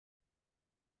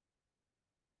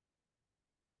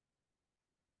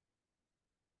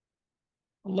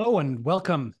Hello and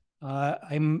welcome.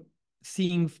 I'm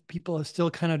seeing people are still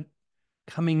kind of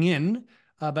coming in,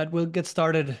 but we'll get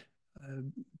started uh,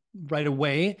 right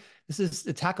away. This is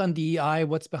Attack on DEI,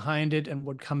 what's behind it and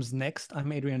what comes next.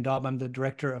 I'm Adrian Daub. I'm the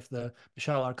director of the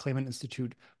Michelle R. Clayman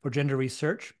Institute for Gender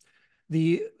Research.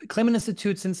 The Clayman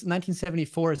Institute since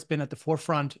 1974 has been at the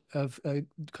forefront of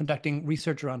conducting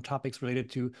research around topics related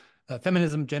to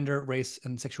feminism, gender, race,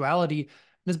 and sexuality,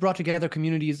 and has brought together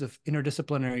communities of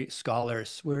interdisciplinary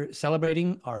scholars. We're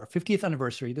celebrating our 50th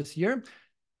anniversary this year.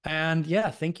 And yeah,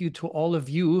 thank you to all of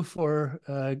you for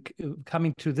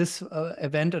coming to this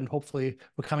event, and hopefully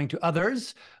we're coming to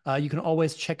others. You can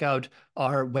always check out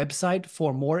our website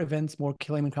for more events, more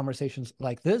Clayman conversations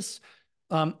like this.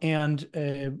 And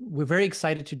we're very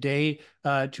excited today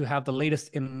to have the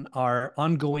latest in our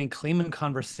ongoing Clayman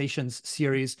Conversations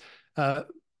series,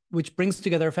 which brings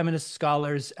together feminist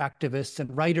scholars, activists,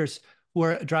 and writers who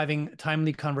are driving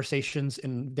timely conversations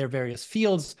in their various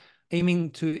fields,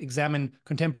 aiming to examine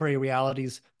contemporary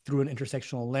realities through an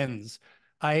intersectional lens.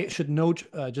 I should note,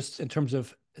 just in terms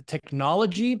of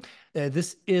technology,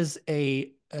 this is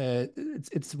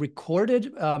it's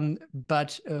recorded,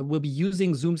 but we'll be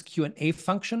using Zoom's Q&A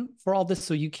function for all this,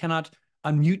 so you cannot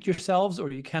unmute yourselves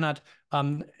or you cannot,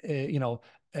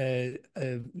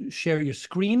 share your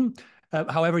screen.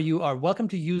 However, you are welcome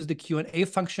to use the Q&A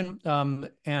function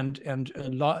and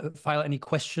file any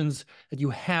questions that you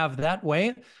have that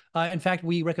way. In fact,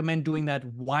 we recommend doing that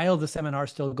while the seminar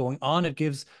is still going on. It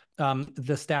gives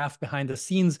the staff behind the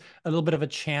scenes a little bit of a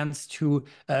chance to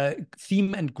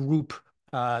theme and group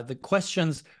the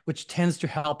questions, which tends to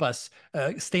help us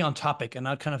stay on topic and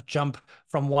not kind of jump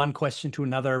from one question to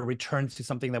another, return to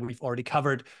something that we've already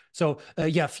covered. So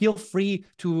yeah, feel free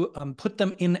to put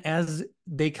them in as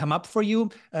they come up for you.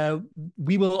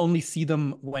 We will only see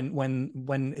them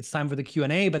when it's time for the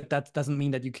Q&A, but that doesn't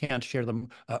mean that you can't share them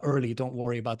early. Don't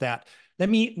worry about that. Let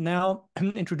me now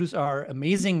introduce our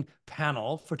amazing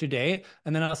panel for today,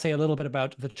 and then I'll say a little bit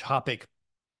about the topic.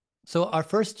 So our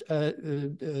first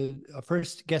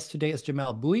guest today is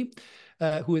Jamelle Bouie,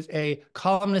 who is a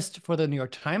columnist for the New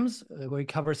York Times, where he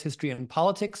covers history and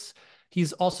politics.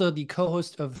 He's also the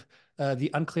co-host of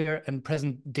the Unclear and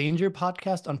Present Danger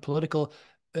podcast on political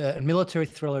and military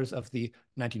thrillers of the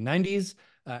 1990s.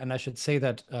 And I should say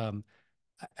that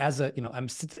I'm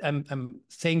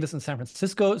saying this in San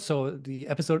Francisco, so the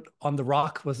episode on The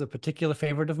Rock was a particular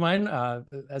favorite of mine.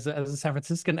 As a San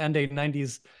Franciscan and a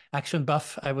 90s action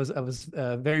buff, I was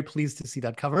very pleased to see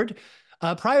that covered.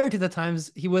 Prior to the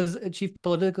Times, he was a chief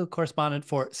political correspondent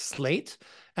for Slate,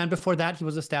 and before that, he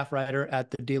was a staff writer at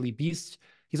the Daily Beast.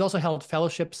 He's also held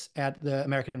fellowships at the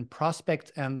American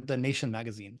Prospect and the Nation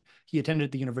magazine. He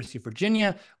attended the University of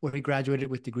Virginia, where he graduated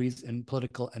with degrees in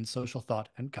political and social thought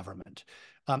and government.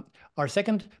 Our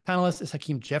second panelist is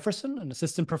Hakeem Jefferson, an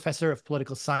assistant professor of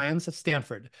political science at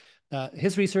Stanford.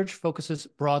 His research focuses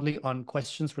broadly on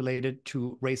questions related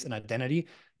to race and identity.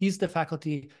 He's the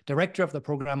faculty director of the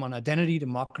program on identity,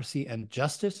 democracy, and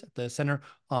justice at the Center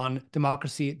on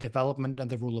Democracy, Development, and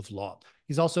the Rule of Law.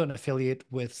 He's also an affiliate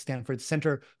with Stanford's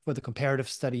Center for the Comparative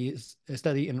Study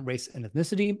in Race and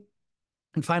Ethnicity.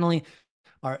 And finally,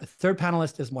 our third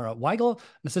panelist is Moira Weigel,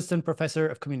 an assistant professor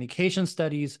of communication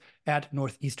studies at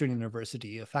Northeastern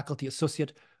University, a faculty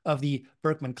associate of the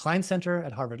Berkman Klein Center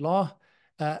at Harvard Law,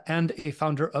 and a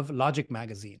founder of Logic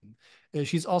magazine.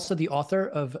 She's also the author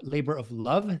of Labor of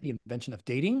Love, The Invention of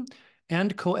Dating,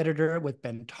 and co-editor with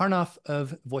Ben Tarnoff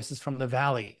of Voices from the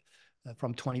Valley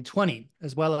from 2020,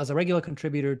 as well as a regular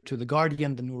contributor to The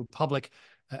Guardian, The New Republic,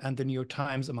 and The New York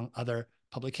Times, among other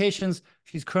publications.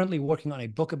 She's currently working on a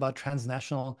book about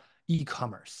transnational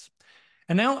e-commerce.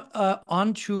 And now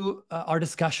on to our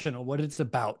discussion of what it's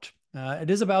about. It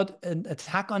is about an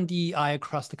attack on DEI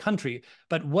across the country,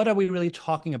 but what are we really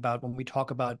talking about when we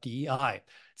talk about DEI? It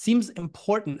seems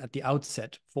important at the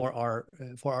outset for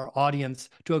our audience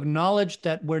to acknowledge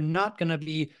that we're not going to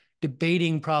be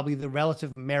debating probably the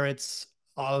relative merits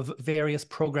of various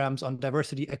programs on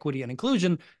diversity, equity, and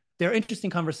inclusion. There are interesting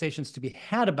conversations to be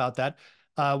had about that,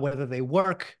 whether they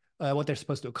work, what they're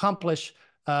supposed to accomplish,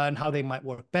 and how they might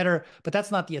work better. But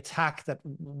that's not the attack that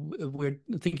we're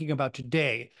thinking about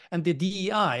today. And the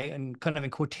DEI, and kind of in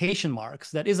quotation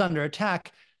marks, that is under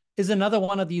attack is another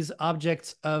one of these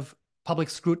objects of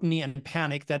public scrutiny and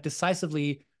panic that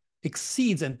decisively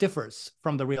exceeds and differs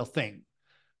from the real thing.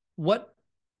 What,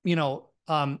 to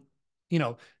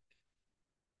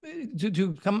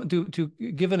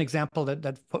give an example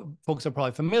that folks are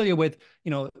probably familiar with,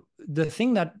 the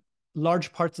thing that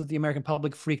large parts of the American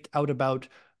public freaked out about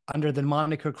under the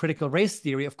moniker critical race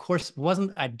theory, of course,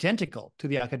 wasn't identical to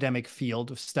the academic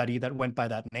field of study that went by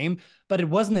that name, but it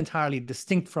wasn't entirely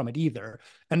distinct from it either.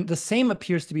 And the same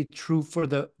appears to be true for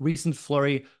the recent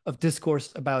flurry of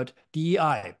discourse about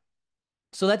DEI.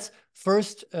 So let's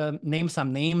first name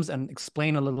some names and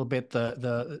explain a little bit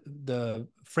the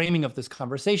framing of this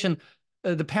conversation.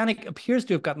 The panic appears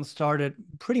to have gotten started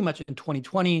pretty much in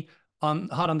 2020,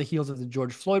 hot on the heels of the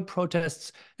George Floyd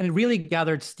protests, and it really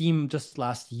gathered steam just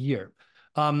last year.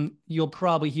 You'll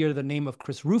probably hear the name of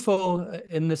Chris Rufo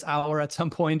in this hour at some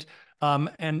point,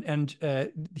 and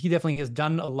he definitely has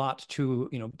done a lot to,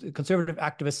 conservative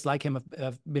activists like him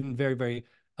have been very, very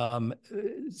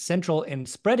central in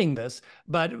spreading this.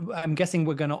 But I'm guessing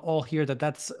we're going to all hear that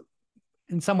that's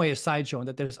in some way a sideshow, and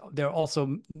that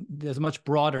there's a much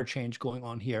broader change going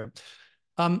on here.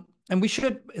 And we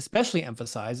should especially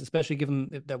emphasize, especially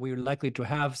given that we're likely to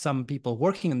have some people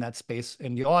working in that space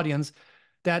in the audience,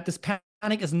 that this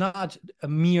panic is not a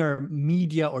mere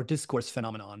media or discourse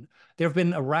phenomenon. There have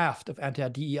been a raft of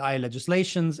anti-DEI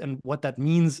legislations, and what that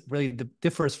means really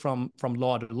differs from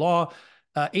law to law.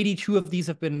 82 of these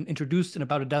have been introduced in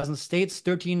about a dozen states.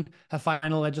 13 have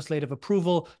final legislative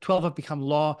approval. 12 have become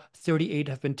law. 38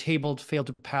 have been tabled, failed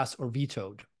to pass, or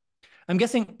vetoed. I'm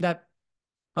guessing that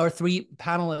our three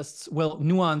panelists will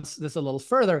nuance this a little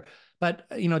further, but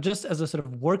just as a sort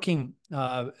of working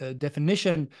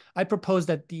definition, I propose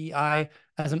that DEI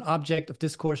as an object of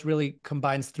discourse really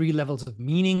combines three levels of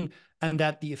meaning, and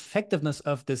that the effectiveness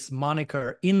of this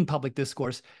moniker in public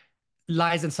discourse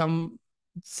lies in some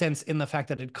sense in the fact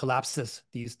that it collapses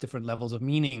these different levels of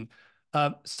meaning.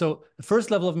 So the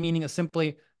first level of meaning is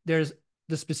simply there's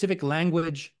the specific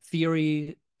language,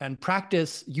 theory, and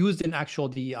practice used in actual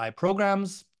DEI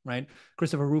programs, right?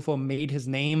 Christopher Rufo made his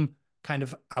name kind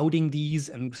of outing these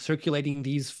and circulating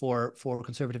these for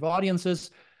conservative audiences.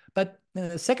 But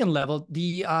the second level,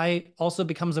 DEI also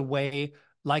becomes a way,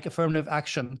 like affirmative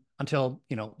action until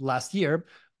last year,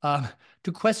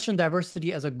 to question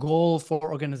diversity as a goal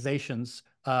for organizations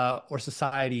or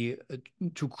society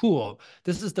to cool.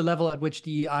 This is the level at which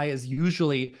DEI is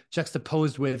usually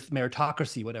juxtaposed with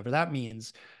meritocracy, whatever that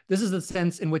means. This is the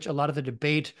sense in which a lot of the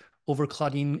debate over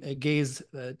Claudine Gay's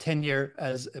tenure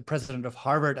as president of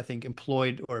Harvard, I think,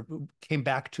 employed or came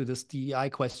back to this DEI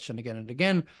question again and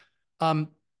again. And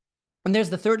there's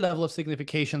the third level of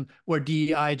signification where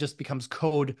DEI just becomes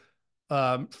code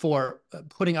for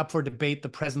putting up for debate the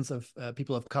presence of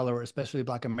people of color, especially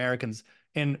Black Americans,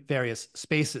 in various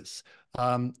spaces.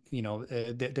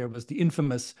 There was the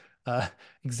infamous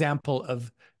example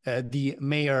of the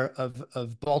mayor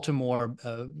of Baltimore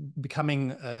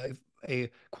becoming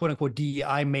a quote-unquote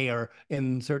DEI mayor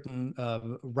in certain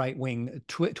right-wing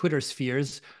Twitter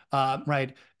spheres,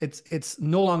 right? It's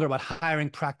no longer about hiring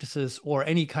practices or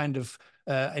any kind of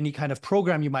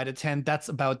program you might attend. That's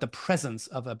about the presence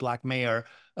of a Black mayor,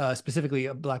 specifically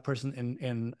a Black person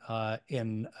in a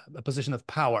position of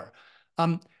power.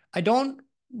 I don't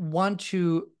want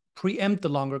to preempt the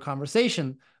longer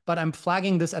conversation, but I'm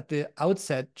flagging this at the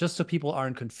outset just so people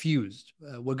aren't confused.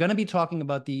 We're going to be talking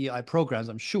about DEI programs,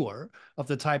 I'm sure, of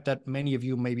the type that many of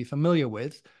you may be familiar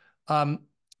with.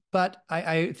 But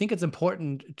I think it's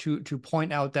important to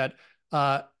point out that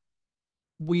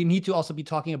we need to also be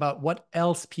talking about what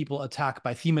else people attack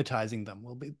by thematizing them.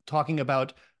 We'll be talking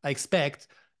about, I expect,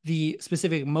 the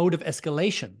specific mode of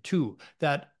escalation, too,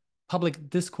 that public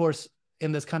discourse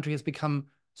in this country has become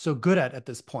so good at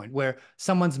this point, where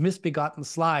someone's misbegotten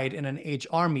slide in an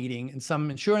HR meeting in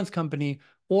some insurance company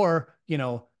or,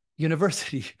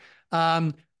 university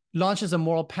launches a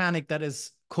moral panic that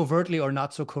is covertly or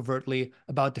not so covertly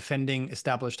about defending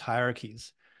established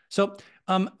hierarchies. So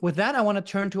with that, I want to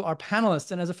turn to our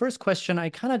panelists. And as a first question, I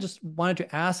kind of just wanted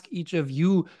to ask each of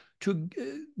you to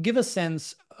give a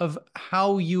sense of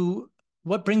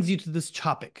what brings you to this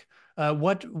topic.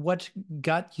 What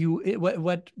got you?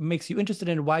 What makes you interested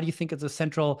in it? Why do you think it's a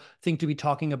central thing to be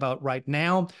talking about right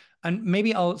now? And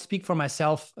maybe I'll speak for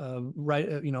myself,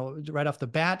 right off the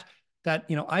bat. That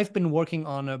I've been working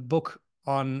on a book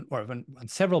on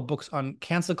several books on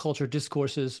cancel culture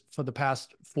discourses for the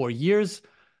past 4 years,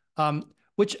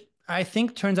 which I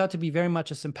think turns out to be very much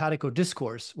a simpatico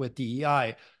discourse with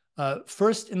DEI.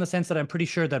 First, in the sense that I'm pretty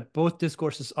sure that both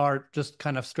discourses are just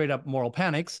kind of straight up moral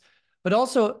panics, but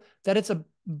also that it's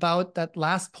about that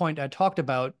last point I talked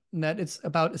about, that it's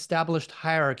about established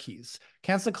hierarchies.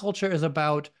 Cancel culture is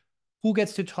about who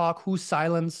gets to talk, whose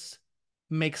silence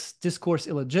makes discourse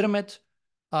illegitimate,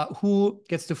 who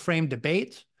gets to frame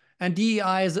debate. And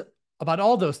DEI is about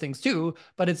all those things too,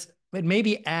 but it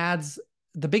maybe adds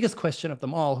the biggest question of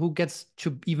them all: who gets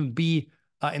to even be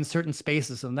in certain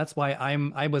spaces, and that's why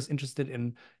I was interested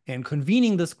in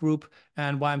convening this group,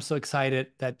 and why I'm so excited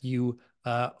that you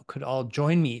could all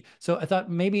join me. So I thought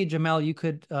maybe Jamelle, you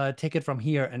could take it from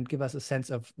here and give us a sense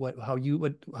of how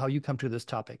you come to this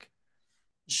topic.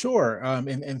 Sure,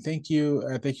 and thank you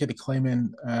to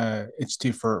Clayman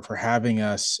Institute for having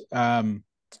us.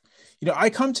 I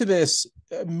come to this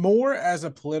more as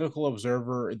a political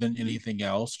observer than anything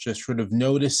else, just sort of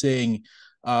noticing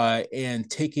and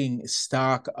taking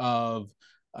stock of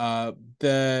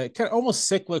the kind of almost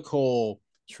cyclical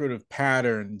sort of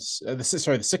patterns, the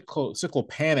cyclical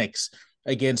panics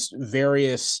against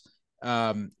various,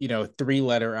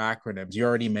 three-letter acronyms. You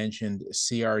already mentioned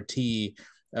CRT.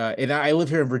 And I live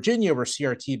here in Virginia, where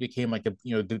CRT became like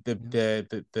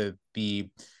the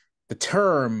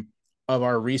term of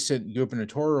our recent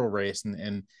gubernatorial race,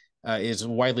 and is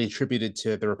widely attributed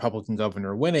to the Republican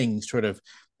governor winning, sort of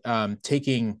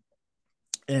taking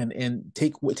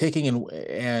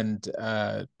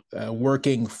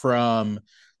working from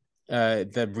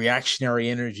the reactionary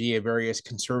energy of various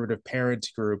conservative parent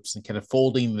groups and kind of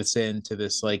folding this into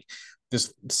this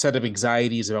set of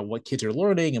anxieties about what kids are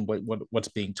learning and what's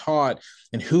being taught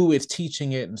and who is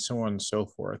teaching it and so on and so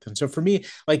forth. And so for me,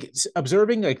 like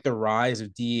observing like the rise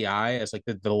of DEI as like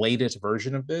the latest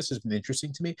version of this has been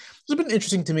interesting to me. It's been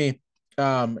interesting to me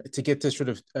to get to sort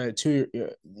of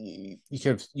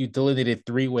you delineated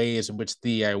three ways in which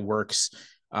DEI works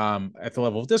at the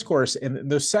level of discourse. And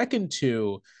the second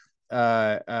two,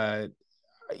 it's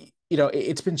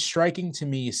been striking to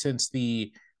me since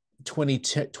the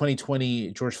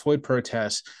 2020 George Floyd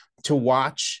protests to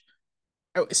watch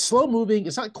slow moving.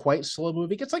 It's not quite slow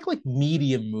moving. It's like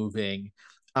medium moving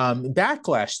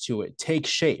backlash to it take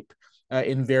shape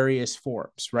in various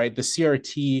forms, right? The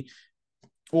CRT.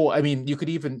 Well, I mean, you could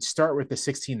even start with the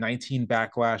 1619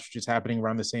 backlash, which is happening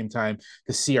around the same time,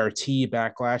 the CRT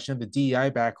backlash and the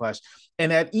DEI backlash.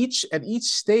 And at each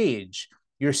stage,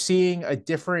 you're seeing a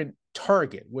different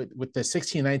target. With the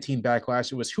 1619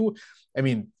 backlash, it was who, I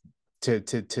mean, to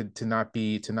not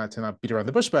beat around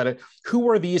the bush about it, who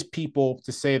are these people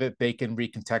to say that they can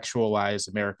recontextualize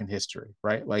American history,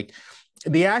 right? Like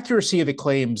the accuracy of the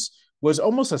claims was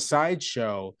almost a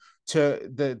sideshow to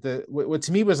the what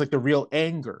to me was like the real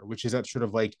anger, which is that sort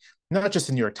of like not just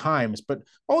the New York Times, but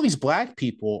all these Black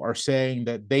people are saying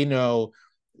that they know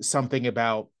something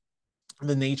about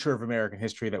the nature of American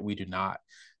history that we do not.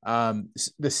 The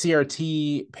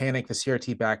CRT panic, the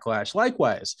CRT backlash,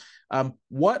 likewise.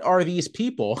 What are these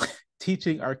people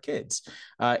teaching our kids?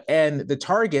 And the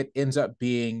target ends up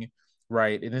being,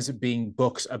 right, it ends up being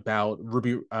books about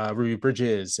Ruby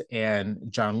Bridges and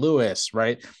John Lewis,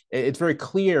 right? It's very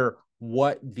clear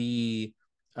what the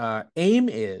aim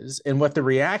is and what the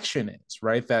reaction is,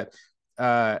 right? That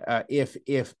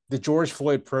if the George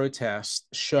Floyd protests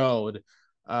showed,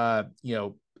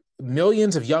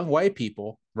 millions of young white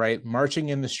people, right, marching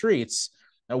in the streets,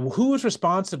 who is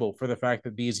responsible for the fact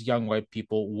that these young white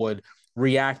people would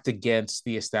react against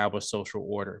the established social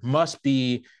order? Must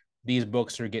be these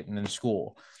books are getting in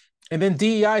school. And then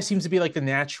DEI seems to be like the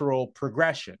natural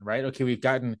progression, right? Okay, we've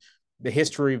gotten the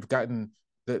history, we've gotten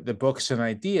the books and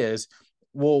ideas.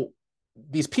 Well,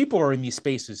 these people are in these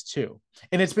spaces too.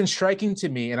 And it's been striking to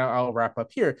me, and I'll wrap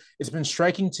up here, it's been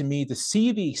striking to me to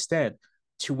see the extent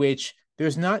to which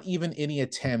there's not even any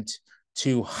attempt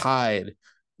to hide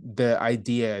the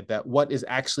idea that what is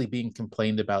actually being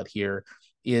complained about here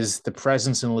is the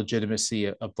presence and legitimacy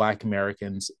of Black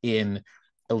Americans in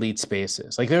elite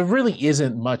spaces. Like there really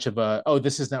isn't much of a, oh,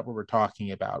 this is not what we're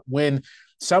talking about. When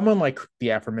someone like the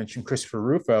aforementioned Christopher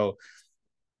Rufo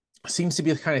seems to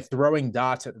be kind of throwing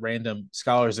dots at random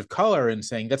scholars of color and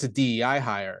saying that's a DEI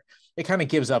hire, it kind of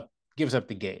gives up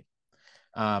the game.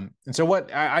 And so what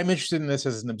I'm interested in this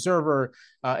as an observer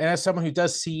and as someone who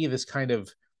does see this kind of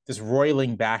this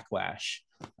roiling backlash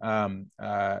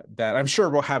that I'm sure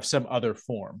will have some other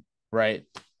form, right,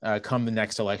 come the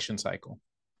next election cycle.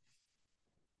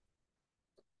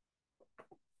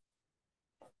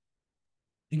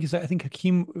 Thank you. So I think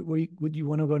Hakeem, would you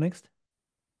want to go next?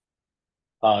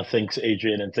 Thanks,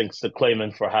 Adrian, and thanks to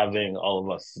Clayman for having all of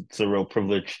us. It's a real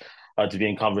privilege to be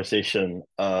in conversation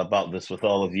about this with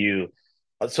all of you.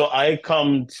 So I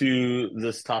come to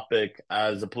this topic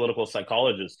as a political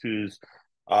psychologist who's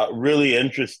really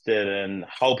interested in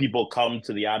how people come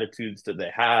to the attitudes that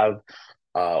they have.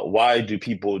 Why do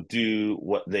people do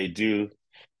what they do?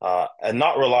 And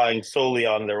not relying solely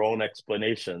on their own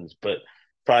explanations, but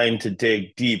trying to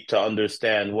dig deep to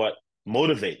understand what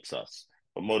motivates us,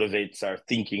 what motivates our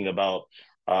thinking about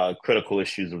critical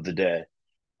issues of the day.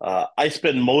 I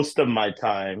spend most of my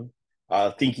time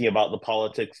thinking about the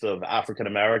politics of African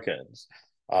Americans,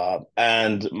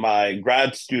 And my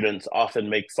grad students often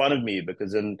make fun of me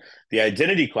because in the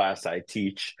identity class I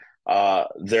teach,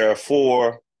 there are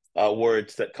four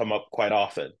words that come up quite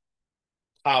often: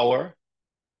 power,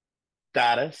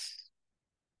 status,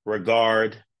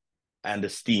 regard, and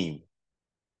esteem.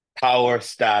 Power,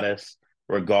 status,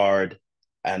 regard,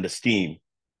 and esteem.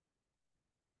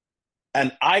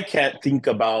 And I can't think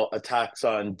about attacks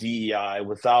on DEI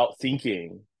without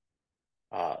thinking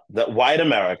that white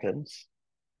Americans,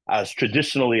 as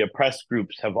traditionally oppressed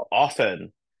groups, have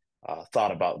often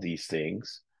thought about these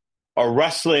things, are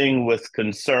wrestling with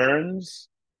concerns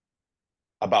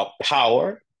about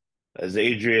power, as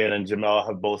Adrian and Jamelle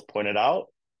have both pointed out.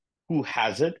 Who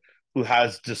has it? Who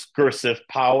has discursive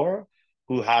power?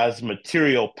 Who has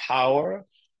material power?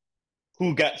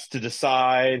 Who gets to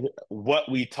decide what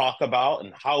we talk about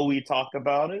and how we talk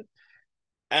about it?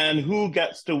 And who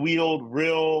gets to wield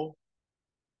real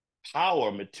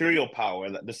power, material power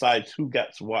that decides who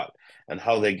gets what and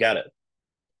how they get it?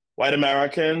 White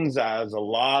Americans, as a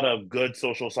lot of good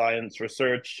social science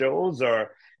research shows,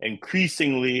 are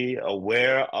increasingly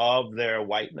aware of their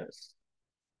whiteness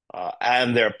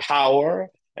and their power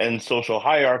and social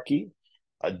hierarchy.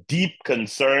 Deep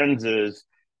concerns, as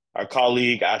our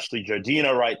colleague Ashley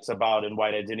Jardina writes about in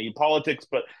White Identity Politics,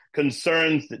 but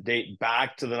concerns that date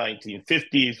back to the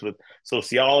 1950s with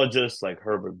sociologists like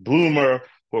Herbert Bloomer,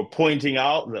 who are pointing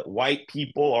out that white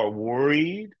people are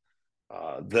worried,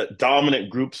 that dominant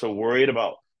groups are worried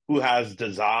about who has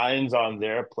designs on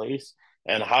their place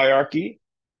and hierarchy.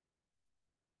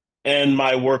 In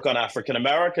my work on African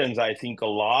Americans, I think a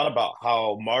lot about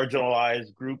how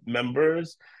marginalized group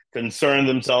members concern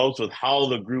themselves with how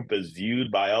the group is viewed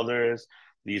by others,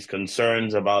 these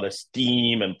concerns about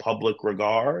esteem and public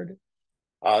regard.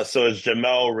 So as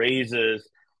Jamelle raises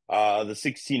the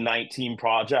 1619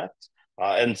 Project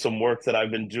and some work that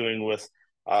I've been doing with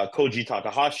Koji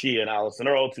Takahashi and Alison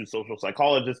Earle, two social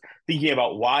psychologists, thinking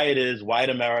about why it is white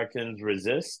Americans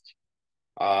resist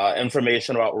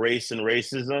information about race and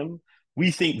racism.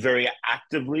 We think very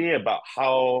actively about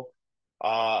how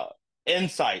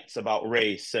insights about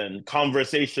race and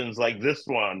conversations like this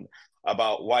one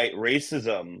about white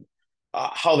racism,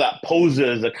 how that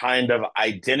poses a kind of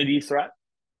identity threat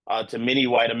to many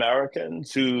white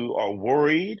Americans who are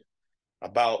worried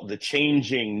about the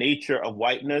changing nature of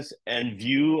whiteness and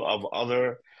view of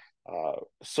other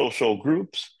social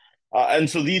groups. And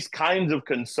so these kinds of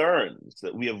concerns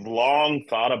that we have long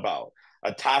thought about,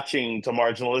 attaching to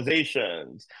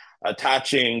marginalizations,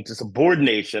 attaching to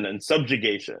subordination and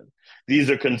subjugation,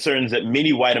 these are concerns that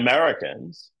many white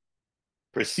Americans,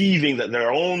 perceiving that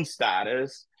their own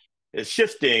status is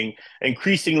shifting,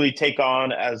 increasingly take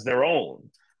on as their own.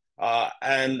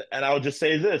 And I'll just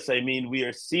say this: I mean, we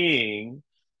are seeing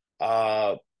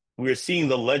the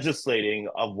legislating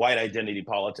of white identity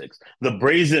politics. The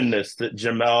brazenness that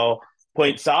Jamelle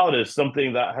points out is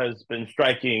something that has been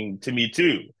striking to me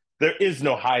too. There is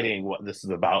no hiding what this is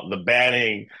about. The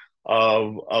banning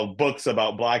of books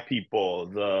about Black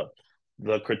people,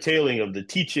 the curtailing of the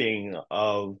teaching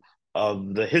of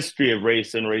the history of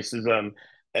race and racism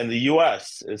in the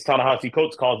U.S., as Ta-Nehisi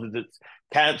Coates calls it, it's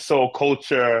cancel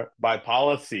culture by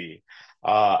policy.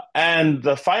 And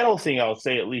the final thing I'll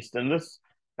say, at least in this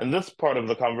part of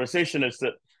the conversation, is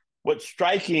that what's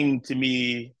striking to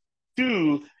me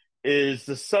too is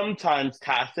the sometimes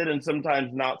tacit and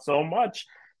sometimes not so much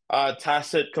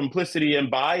tacit complicity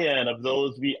and buy-in of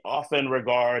those we often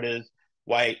regard as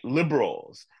white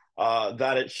liberals.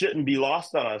 That it shouldn't be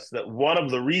lost on us that one of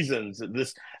the reasons that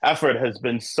this effort has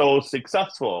been so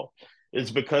successful is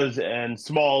because in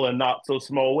small and not so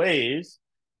small ways,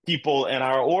 people in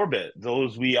our orbit,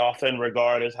 those we often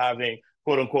regard as having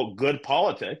quote unquote good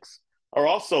politics, are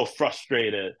also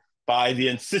frustrated by the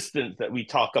insistence that we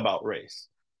talk about race.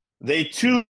 They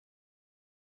too,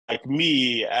 like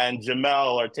me and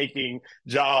Jamelle, are taking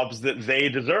jobs that they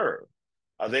deserve.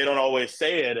 They don't always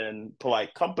say it in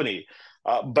polite company.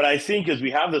 But I think as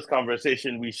we have this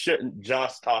conversation, we shouldn't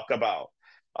just talk about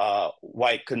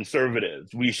white conservatives.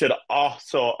 We should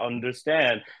also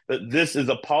understand that this is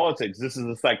a politics, this is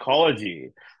a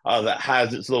psychology that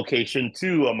has its location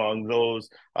too among those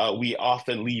we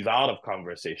often leave out of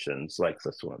conversations like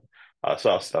this one. So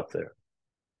I'll stop there.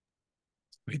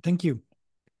 Great, thank you.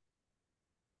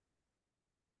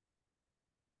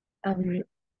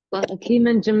 Well, Hakeem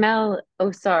and Jamelle,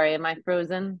 oh, sorry, am I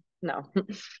frozen? No.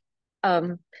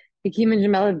 Hakeem and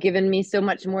Jamelle have given me so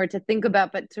much more to think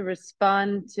about, but to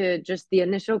respond to just the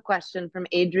initial question from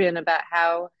Adrian about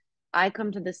how I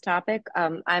come to this topic,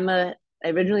 I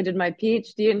originally did my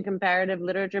PhD in comparative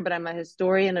literature, but I'm a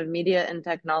historian of media and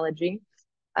technology.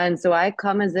 And so I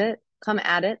come at come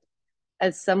at it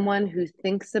as someone who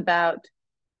thinks about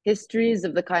histories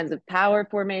of the kinds of power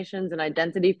formations and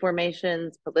identity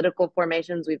formations, political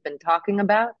formations we've been talking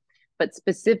about, but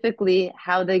specifically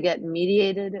how they get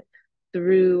mediated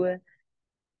through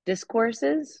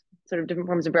discourses, sort of different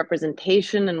forms of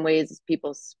representation and ways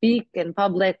people speak in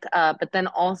public, but then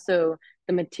also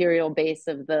the material base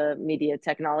of the media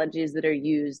technologies that are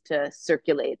used to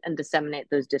circulate and disseminate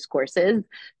those discourses.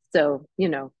 So, you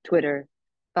know, Twitter,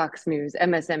 Fox News,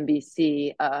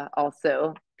 MSNBC,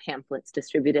 also pamphlets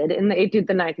distributed in the 18th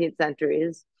and 19th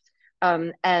centuries.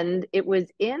 And it was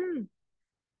in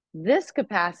this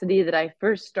capacity that I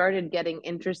first started getting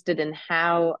interested in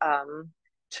how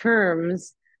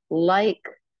terms like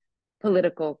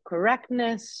political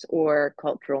correctness or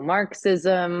cultural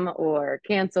Marxism or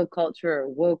cancel culture or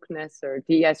wokeness or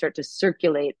DEI start to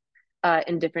circulate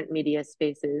in different media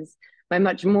spaces. My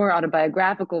much more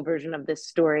autobiographical version of this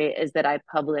story is that I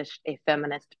published a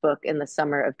feminist book in the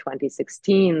summer of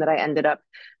 2016 that I ended up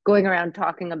going around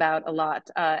talking about a lot.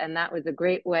 And that was a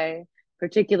great way,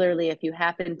 particularly if you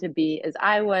happen to be, as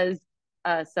I was,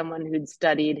 someone who'd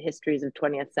studied histories of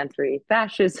 20th century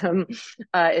fascism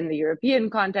in the European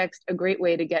context, a great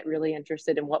way to get really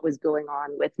interested in what was going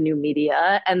on with new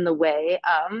media and the way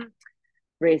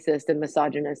racist and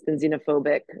misogynist and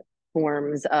xenophobic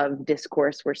forms of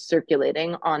discourse were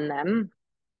circulating on them.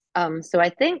 So I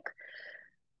think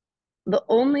the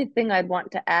only thing I'd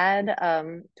want to add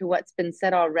to what's been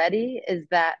said already is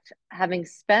that having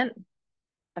spent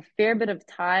a fair bit of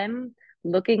time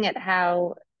looking at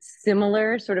how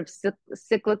similar sort of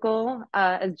cyclical,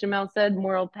 as Jamelle said,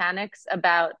 moral panics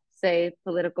about, say,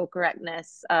 political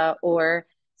correctness or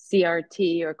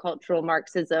CRT or cultural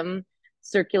Marxism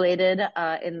circulated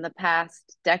in the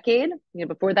past decade. You know,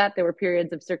 before that, there were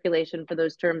periods of circulation for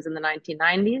those terms in the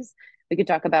 1990s. We could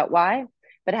talk about why.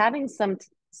 But having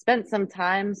spent some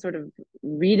time sort of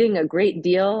reading a great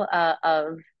deal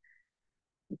of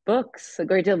books, a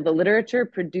great deal of the literature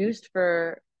produced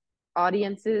for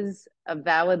audiences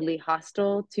avowedly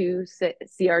hostile to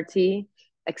CRT,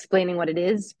 explaining what it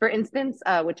is, for instance,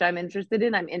 which I'm interested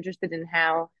in. I'm interested in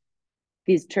how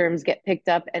these terms get picked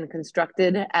up and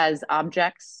constructed as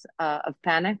objects of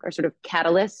panic or sort of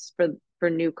catalysts for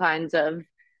new kinds of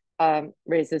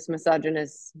racist,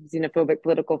 misogynist, xenophobic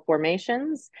political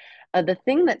formations. The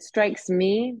thing that strikes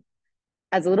me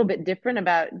as a little bit different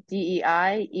about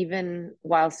DEI, even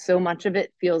while so much of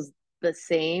it feels the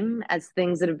same as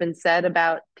things that have been said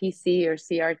about PC or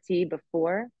CRT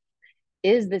before,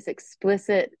 is this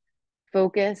explicit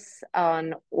focus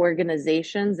on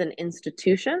organizations and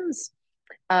institutions,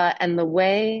 and the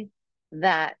way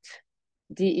that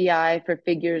DEI for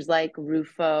figures like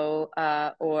Rufo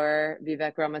or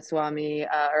Vivek Ramaswamy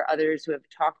or others who have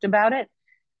talked about it,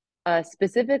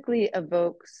 specifically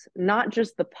evokes not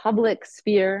just the public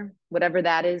sphere, whatever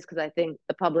that is, because I think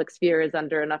the public sphere is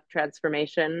under enough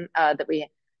transformation that we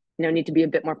need to be a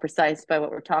bit more precise by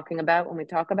what we're talking about when we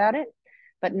talk about it,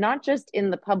 but not just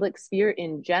in the public sphere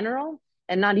in general,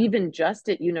 and not even just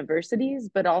at universities,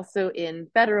 but also in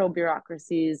federal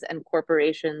bureaucracies and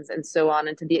corporations and so on.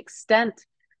 And to the extent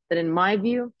that, in my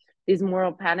view, these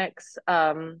moral panics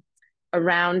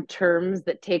around terms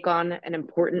that take on an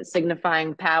important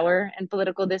signifying power in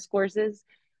political discourses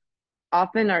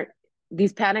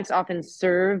these panics often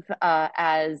serve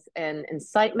as an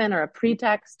incitement or a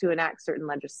pretext to enact certain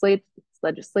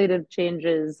legislative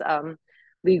changes,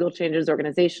 legal changes,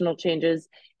 organizational changes.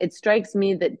 It strikes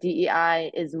me that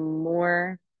DEI is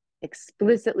more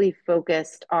explicitly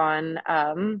focused on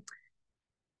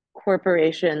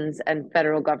corporations and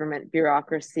federal government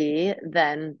bureaucracy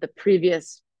than the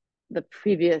previous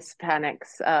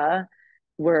panics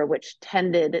were, which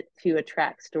tended to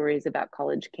attract stories about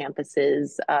college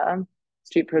campuses,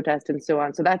 street protests, and so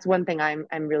on. So that's one thing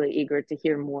I'm really eager to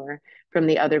hear more from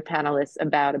the other panelists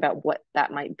about what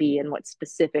that might be and what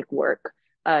specific work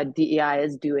DEI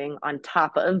is doing on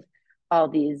top of all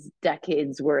these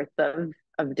decades worth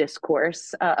of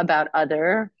discourse about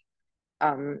other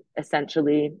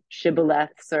essentially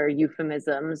shibboleths or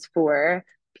euphemisms for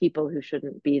people who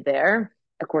shouldn't be there,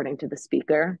 according to the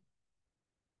speaker.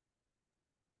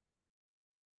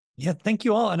 Yeah, thank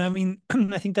you all. And I mean,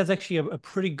 I think that's actually a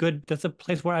pretty good, that's a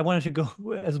place where I wanted to go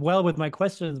as well with my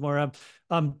questions, Moira.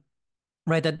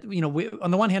 Right, that,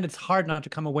 on the one hand, it's hard not to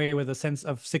come away with a sense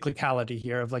of cyclicality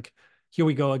here, of like, here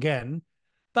we go again.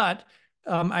 But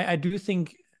I do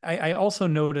think I also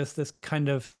notice this kind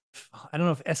of, I don't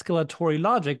know if escalatory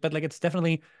logic, but like it's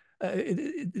definitely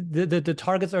the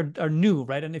targets are new,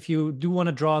 right? And if you do want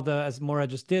to draw as Moira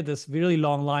just did, this really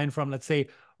long line from, let's say,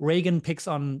 Reagan picks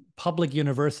on public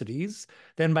universities.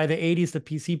 Then by the 80s, the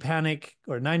PC panic,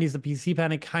 or 90s, the PC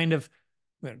panic kind of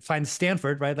finds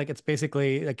Stanford, right? Like it's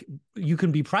basically like you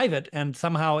can be private, and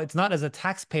somehow it's not as a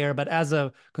taxpayer, but as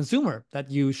a consumer that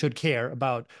you should care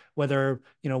about whether,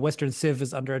 Western Civ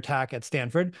is under attack at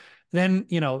Stanford. Then,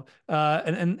 it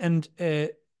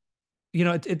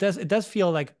does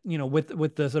feel like,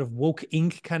 with the sort of woke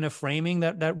Inc. kind of framing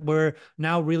that we're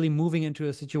now really moving into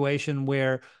a situation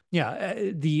where, yeah,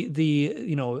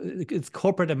 it's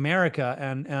corporate America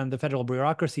and the federal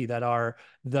bureaucracy that are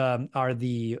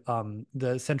the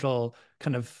central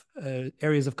kind of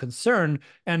areas of concern,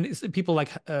 and people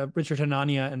like Richard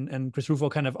Hanania and Chris Rufo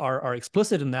kind of are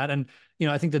explicit in that. And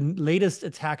I think the latest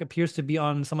attack appears to be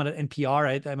on someone at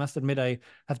NPR. I must admit, I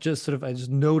just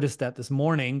noticed that this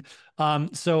morning.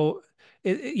 So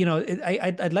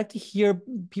I'd like to hear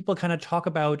people kind of talk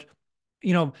about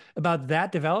about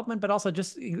that development, but also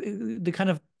just the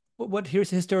kind of here's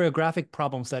historiographic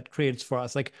problems that creates for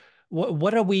us. Like,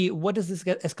 what is this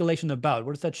escalation about?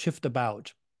 What is that shift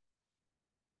about?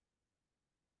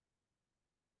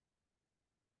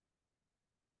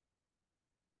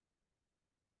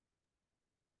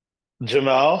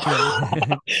 Jamelle?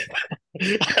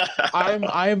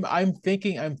 I'm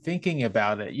thinking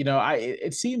about it.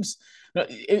 It seems,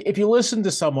 if you listen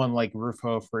to someone like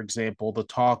Rufo, for example, to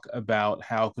talk about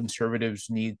how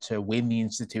conservatives need to win the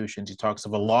institutions, he talks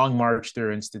of a long march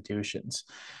through institutions,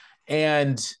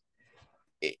 and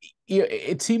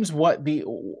it seems what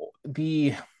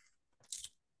the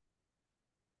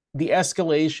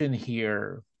escalation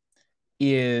here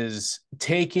is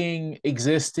taking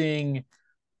existing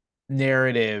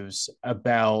narratives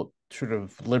about sort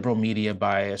of liberal media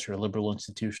bias or liberal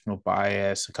institutional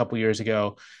bias. A couple years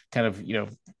ago, kind of,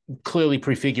 clearly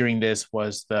prefiguring this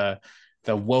was the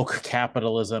woke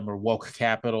capitalism or woke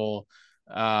capital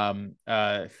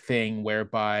thing,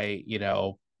 whereby,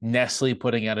 Nestle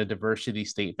putting out a diversity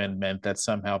statement meant that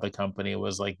somehow the company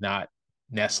was like not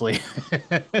Nestle.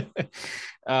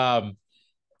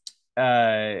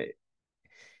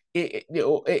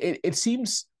 It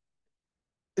seems,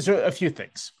 so a few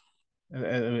things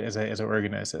as I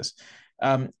organize this.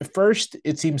 First,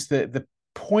 it seems that the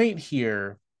point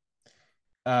here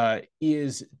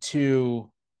is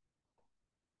to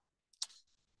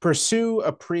pursue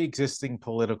a pre-existing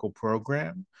political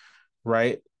program,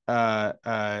 right?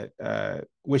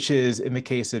 Which is, in the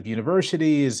case of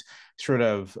universities, sort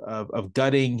of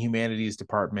gutting humanities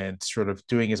departments, sort of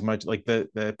doing as much like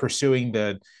the pursuing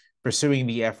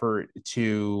the effort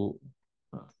to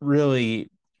really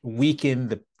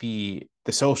weaken the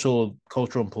social,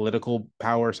 cultural, and political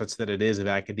power such that it is of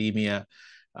academia,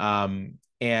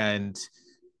 and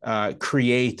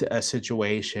create a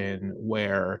situation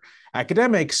where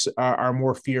academics are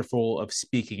more fearful of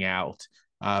speaking out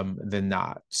than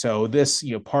not. So this,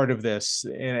 part of this,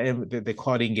 and the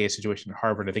Claudine Gay situation at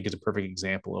Harvard, I think, is a perfect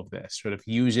example of this, sort of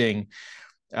using,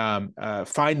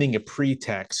 finding a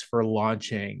pretext for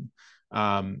launching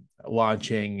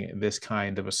this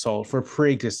kind of assault for a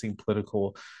pre-existing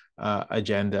political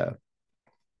agenda.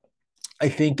 I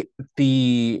think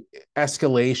the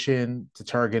escalation to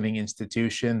targeting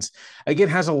institutions, again,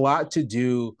 has a lot to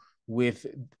do with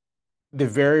the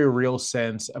very real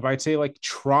sense of, I'd say, like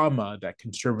trauma that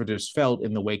conservatives felt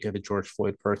in the wake of the George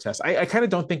Floyd protests. I kind of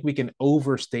don't think we can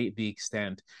overstate the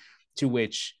extent to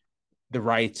which the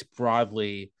right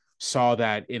broadly saw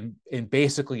that in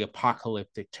basically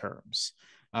apocalyptic terms.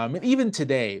 And even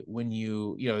today, when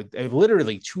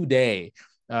literally today,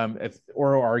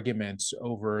 oral arguments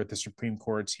over the Supreme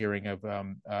Court's hearing of,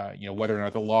 whether or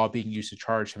not the law being used to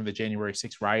charge some of the January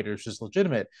 6 rioters is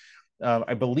legitimate.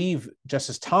 I believe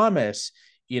Justice Thomas,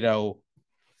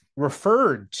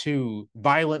 referred to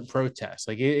violent protests.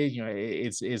 Like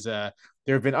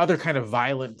there have been other kind of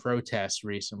violent protests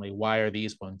recently. Why are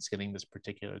these ones getting this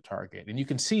particular target? And you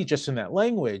can see just in that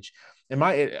language,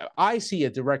 I see a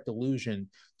direct allusion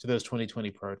to those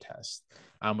 2020 protests,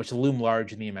 which loom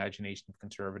large in the imagination of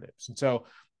conservatives. And so,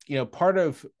 part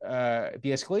of the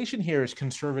escalation here is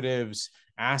conservatives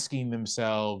asking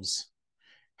themselves,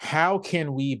 how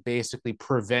can we basically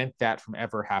prevent that from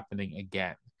ever happening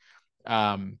again?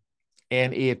 And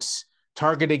it's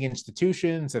targeting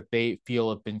institutions that they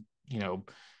feel have been,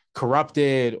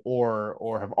 corrupted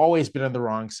or have always been on the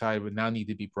wrong side, but now need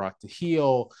to be brought to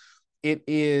heel. It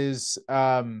is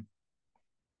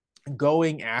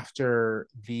going after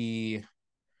the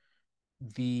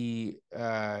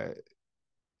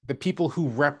people who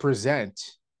represent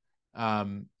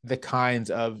the kinds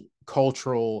of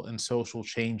cultural and social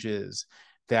changes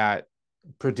that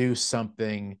produce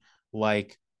something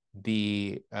like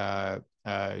the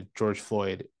George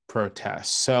Floyd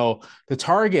protests. So the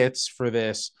targets for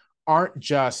this aren't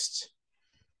just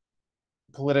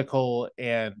political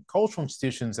and cultural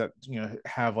institutions that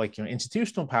have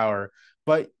institutional power,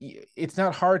 but it's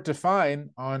not hard to find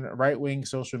on right-wing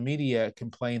social media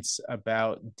complaints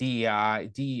about DEI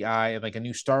and like a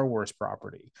new Star Wars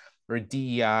property, or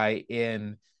DEI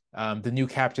in the new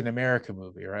Captain America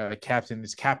movie, right? Like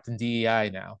Captain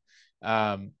DEI now.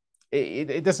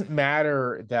 It doesn't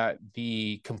matter that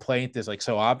the complaint is like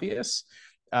so obvious.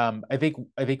 I think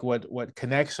what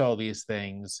connects all these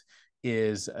things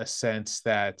is a sense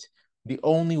that the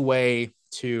only way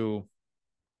to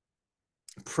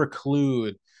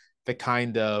preclude the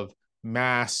kind of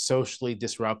mass socially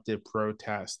disruptive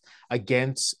protest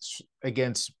against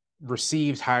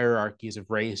received hierarchies of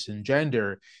race and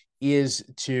gender is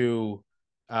to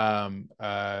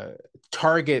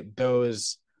target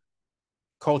those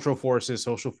cultural forces,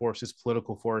 social forces,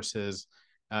 political forces,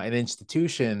 and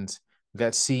institutions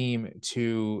that seem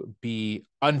to be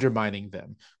undermining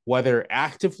them, whether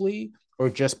actively or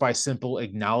just by simple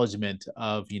acknowledgement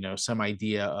of some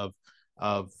idea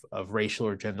of racial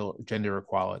or gender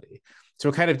equality. So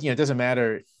it kind of it doesn't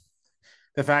matter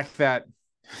the fact that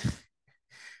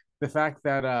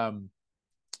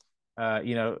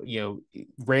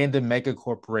random mega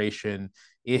corporation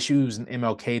issues an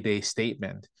MLK Day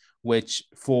statement, which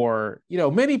for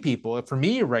many people, for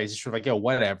me, right, it's sort of like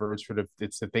whatever. It's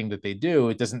the thing that they do.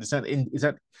 It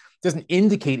doesn't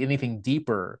indicate anything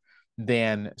deeper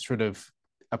than sort of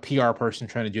a PR person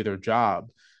trying to do their job.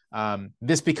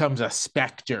 This becomes a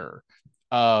specter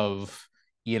of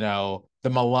the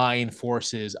malign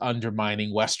forces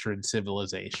undermining Western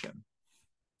civilization.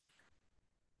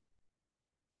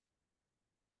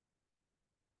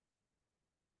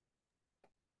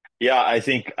 Yeah, I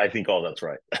think all that's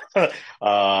right.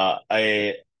 I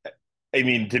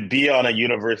mean, to be on a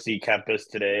university campus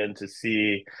today and to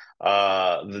see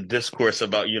the discourse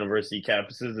about university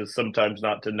campuses is sometimes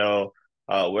not to know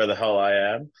where the hell I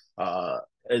am.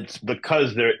 It's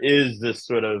because there is this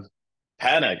sort of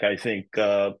panic, I think,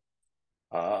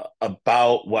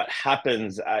 about what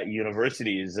happens at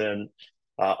universities, and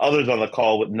others on the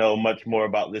call would know much more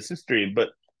about this history, but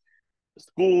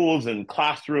schools and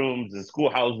classrooms and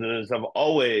schoolhouses have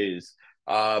always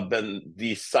been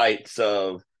these sites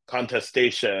of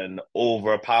contestation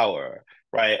over power,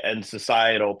 right, and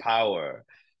societal power.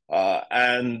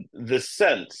 And this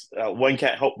sense, one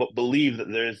can't help but believe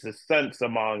that there's this sense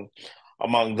among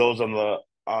those on the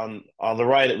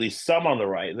right, at least some on the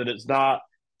right, that it's not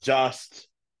just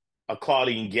a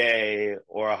Claudine Gay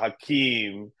or a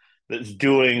Hakeem that's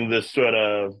doing this sort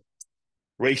of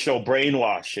racial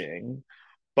brainwashing,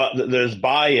 but there's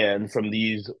buy-in from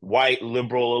these white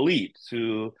liberal elites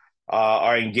who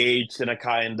are engaged in a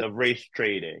kind of race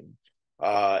trading,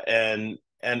 and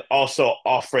also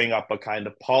offering up a kind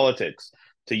of politics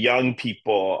to young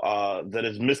people that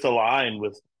is misaligned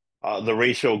with the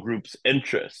racial group's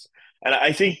interests. And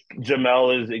I think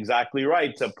Jamelle is exactly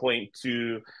right to point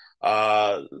to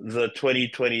the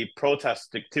 2020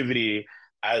 protest activity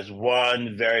as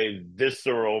one very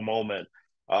visceral moment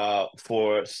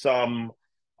for some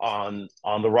on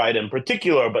the right in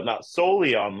particular, but not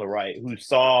solely on the right, who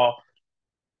saw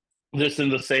this in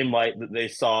the same light that they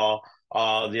saw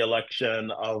the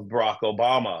election of Barack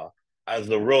Obama as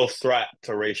the real threat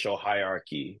to racial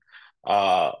hierarchy.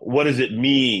 What does it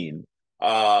mean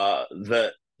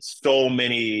that so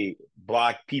many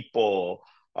Black people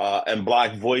and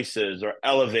Black voices are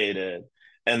elevated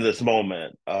in this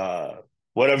moment?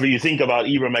 Whatever you think about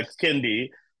Ibram X. Kendi,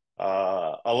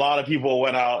 a lot of people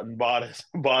went out and bought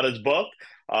his book.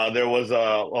 There was a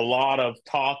lot of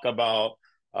talk about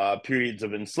periods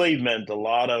of enslavement, a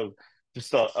lot of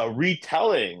just a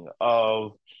retelling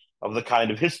of the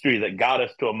kind of history that got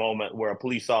us to a moment where a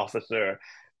police officer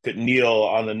could kneel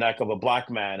on the neck of a Black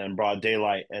man in broad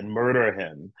daylight and murder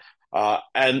him.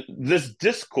 And this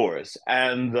discourse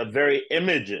and the very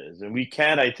images, and we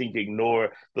can't, I think,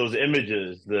 ignore those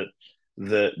images that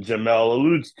Jamelle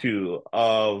alludes to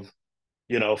of,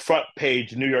 front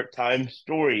page New York Times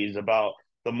stories about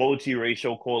the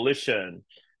multiracial coalition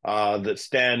that's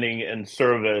standing in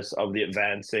service of the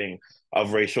advancing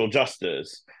of racial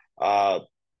justice. Some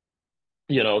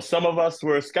of us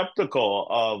were skeptical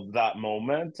of that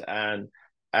moment and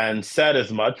said as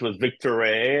much with Victor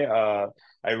Ray.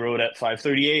 I wrote at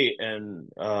 538 and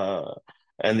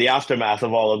the aftermath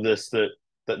of all of this that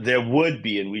there would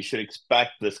be, and we should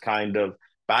expect this kind of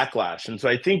backlash. And so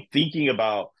I think thinking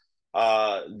about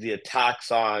the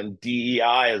attacks on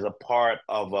DEI as a part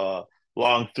of a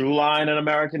long through line in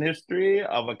American history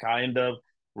of a kind of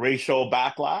racial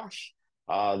backlash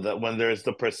that when there's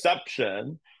the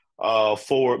perception of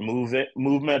forward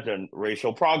movement and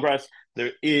racial progress,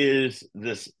 there is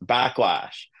this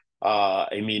backlash.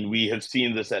 I mean, we have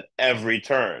seen this at every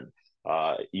turn.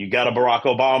 You get a Barack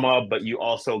Obama, but you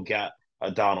also get a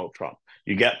Donald Trump.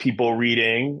 You get people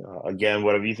reading, again,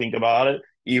 whatever you think about it,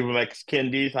 Ibram X.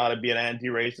 Kendi's How to Be an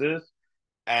Anti-Racist,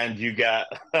 and you get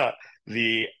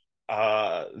the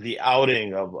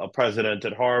outing of a president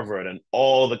at Harvard and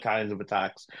all the kinds of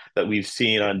attacks that we've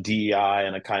seen on DEI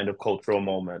and a kind of cultural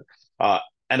moment.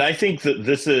 And I think that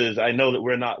this is, I know that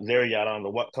we're not there yet on the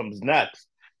what comes next.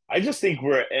 I just think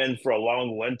we're in for a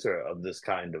long winter of this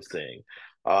kind of thing.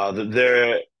 That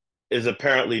there is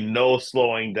apparently no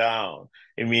slowing down.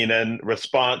 I mean, in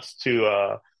response to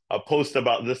a post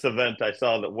about this event, I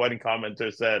saw that one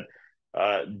commenter said,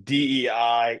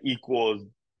 DEI equals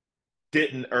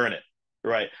didn't earn it,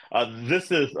 right?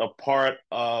 This is a part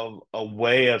of a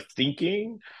way of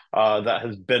thinking that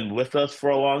has been with us for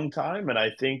a long time, and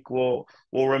I think will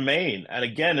remain. And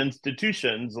again,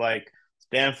 institutions like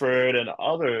Stanford and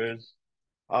others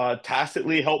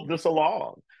tacitly help this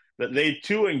along, that they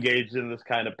too engaged in this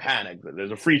kind of panic, that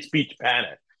there's a free speech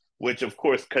panic, which of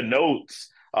course connotes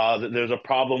that there's a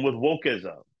problem with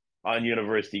wokeism on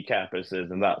university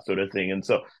campuses and that sort of thing. And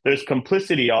so there's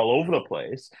complicity all over the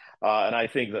place. And I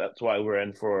think that's why we're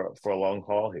in for a long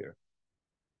haul here.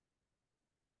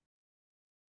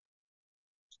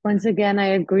 Once again, I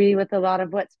agree with a lot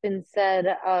of what's been said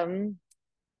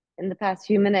in the past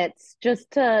few minutes.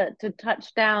 Just to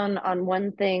touch down on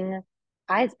one thing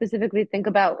I specifically think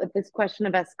about with this question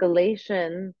of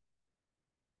escalation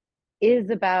is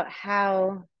about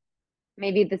how,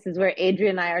 maybe this is where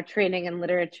Adrian and I are training in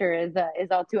literature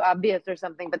is all too obvious or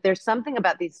something, but there's something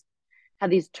about how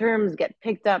these terms get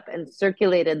picked up and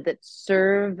circulated that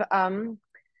serve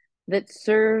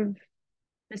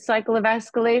the cycle of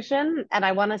escalation. And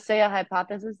I want to say a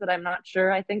hypothesis that I'm not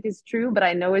sure I think is true, but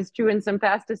I know is true in some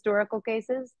past historical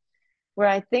cases, where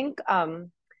I think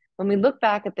when we look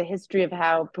back at the history of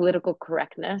how political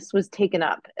correctness was taken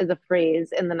up as a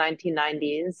phrase in the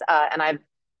 1990s, and I've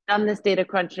done this data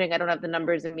crunching, I don't have the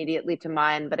numbers immediately to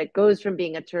mind, but it goes from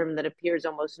being a term that appears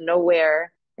almost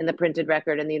nowhere in the printed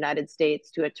record in the United States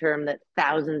to a term that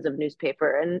thousands of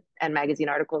newspaper and magazine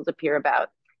articles appear about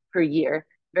per year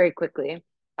very quickly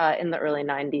in the early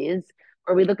 90s.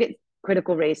 Or we look at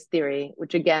critical race theory,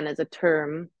 which again is a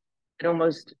term that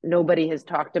almost nobody has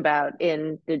talked about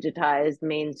in digitized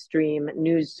mainstream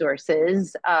news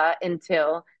sources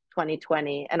until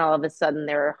 2020. And all of a sudden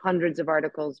there are hundreds of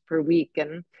articles per week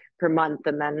and per month.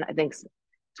 And then I think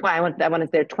I want to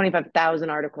say 25,000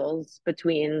 articles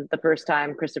between the first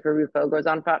time Christopher Rufo goes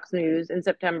on Fox News in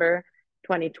September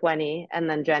 2020 and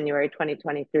then January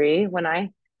 2023 when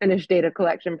I finished data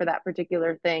collection for that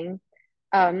particular thing.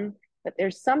 But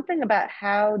there's something about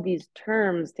how these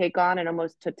terms take on an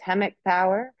almost totemic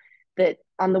power that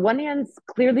on the one hand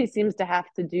clearly seems to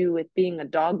have to do with being a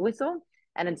dog whistle,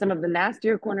 and in some of the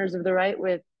nastier corners of the right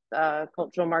with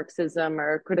cultural Marxism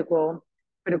or critical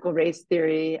race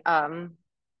theory,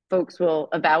 folks will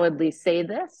avowedly say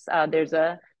this. There's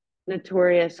a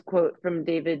notorious quote from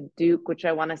David Duke, which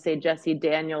I want to say Jessie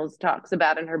Daniels talks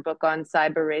about in her book on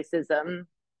cyber racism,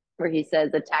 where he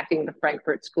says attacking the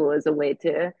Frankfurt School is a way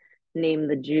to name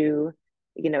the Jew,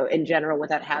 in general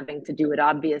without having to do it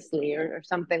obviously or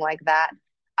something like that.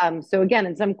 So again,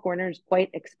 in some corners, quite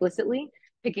explicitly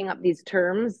picking up these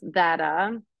terms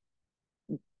that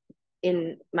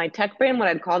in my tech brain, what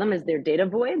I'd call them is they're data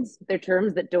voids. They're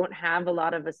terms that don't have a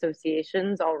lot of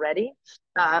associations already.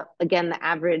 Again, the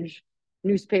average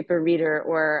newspaper reader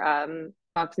or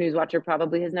Fox News watcher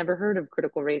probably has never heard of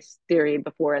critical race theory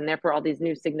before, and therefore all these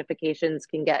new significations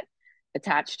can get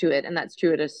attached to it. And that's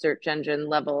true at a search engine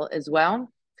level as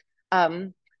well.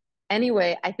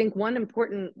 Anyway, I think one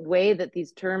important way that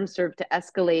these terms serve to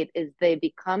escalate is they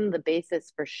become the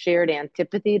basis for shared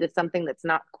antipathy to something that's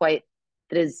not quite,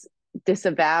 that is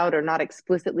disavowed or not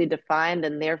explicitly defined,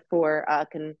 and therefore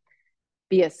can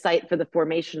be a site for the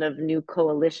formation of new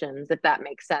coalitions, if that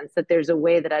makes sense. That there's a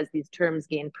way that as these terms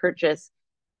gain purchase,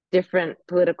 different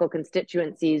political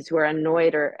constituencies who are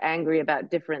annoyed or angry about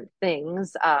different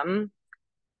things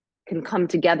can come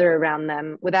together around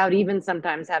them without even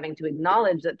sometimes having to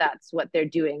acknowledge that that's what they're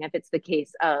doing. If it's the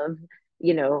case of,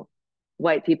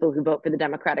 white people who vote for the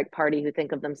Democratic Party who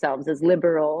think of themselves as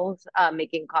liberals,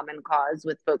 making common cause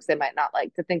with folks they might not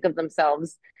like to think of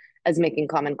themselves as making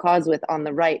common cause with on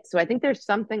the right. So I think there's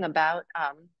something about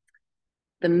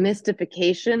the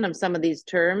mystification of some of these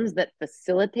terms that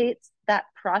facilitates that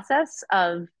process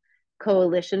of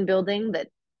coalition building that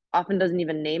often doesn't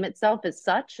even name itself as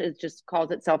such. It just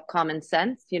calls itself common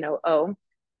sense. Oh,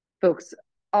 folks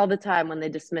all the time when they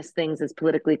dismiss things as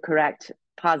politically correct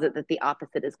posit that the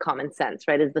opposite is common sense,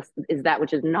 right? Is that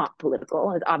which is not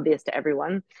political, is obvious to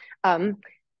everyone.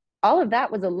 All of that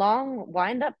was a long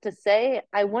wind up to say,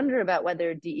 I wonder about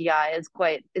whether DEI is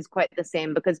quite the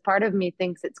same, because part of me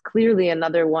thinks it's clearly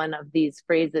another one of these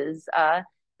phrases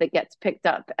that gets picked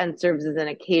up and serves as an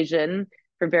occasion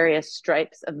for various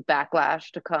stripes of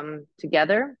backlash to come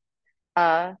together.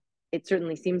 It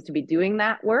certainly seems to be doing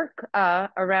that work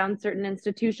around certain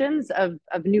institutions of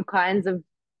new kinds of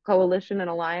coalition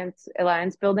and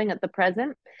alliance building at the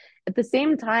present. At the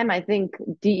same time, I think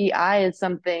DEI is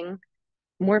something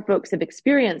more folks have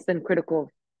experienced than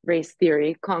critical race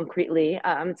theory concretely.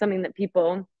 Something that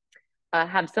people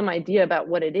have some idea about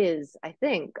what it is, I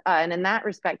think. And in that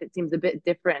respect, it seems a bit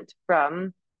different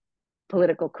from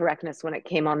political correctness when it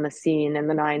came on the scene in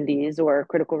the 90s, or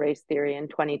critical race theory in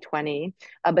 2020.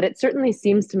 But it certainly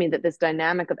seems to me that this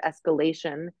dynamic of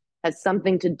escalation has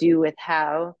something to do with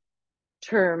how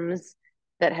terms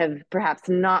that have perhaps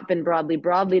not been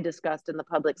broadly discussed in the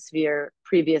public sphere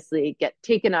previously get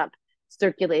taken up,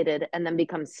 circulated, and then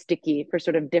become sticky for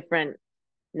sort of different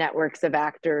networks of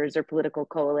actors or political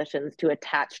coalitions to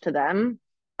attach to them.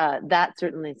 That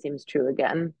certainly seems true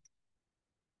again.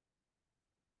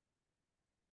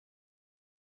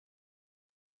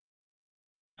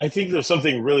 I think there's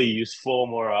something really useful,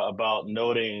 Moira, about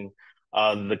noting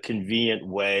the convenient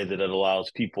way that it allows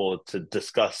people to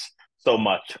discuss so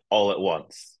much all at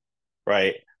once,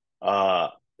 right?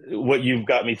 What you've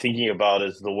got me thinking about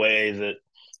is the way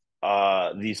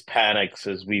that these panics,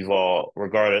 as we've all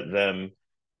regarded them,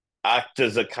 act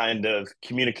as a kind of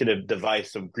communicative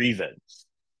device of grievance,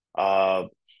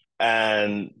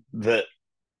 and that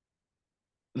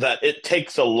it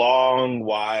takes a long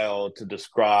while to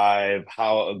describe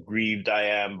how aggrieved I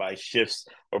am by shifts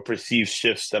or perceived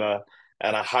shifts in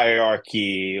a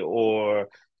hierarchy, or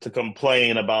to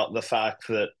complain about the fact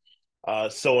that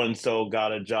so-and-so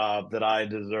got a job that I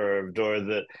deserved, or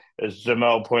that, as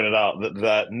Jamelle pointed out,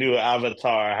 that new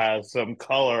avatar has some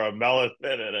color or melanin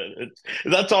in it.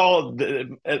 That's all.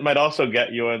 It might also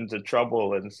get you into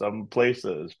trouble in some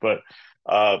places, but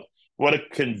what a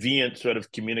convenient sort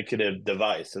of communicative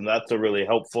device. And that's a really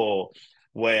helpful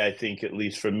way, I think, at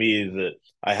least for me, that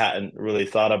I hadn't really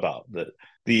thought about, that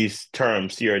these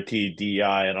terms, CRT,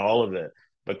 DEI, and all of it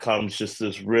becomes just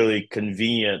this really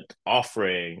convenient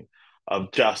offering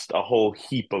of just a whole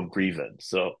heap of grievance.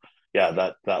 So yeah,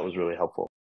 that was really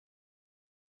helpful.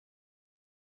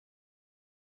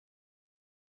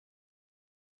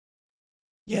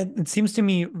 Yeah, it seems to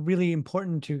me really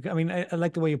important to, I mean, I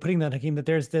like the way you're putting that, Hakeem, that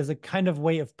there's a kind of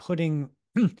way of putting,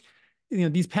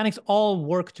 these panics all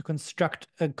work to construct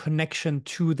a connection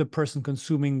to the person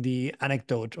consuming the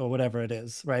anecdote or whatever it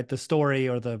is, right? The story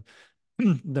or the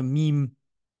meme.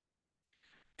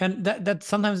 And that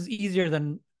sometimes is easier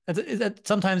than, that's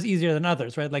sometimes easier than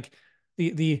others, right? Like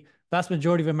the vast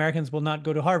majority of Americans will not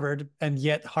go to Harvard, and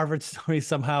yet Harvard stories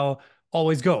somehow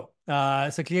always go.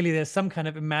 So clearly there's some kind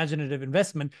of imaginative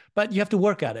investment, but you have to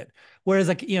work at it. Whereas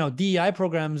like, DEI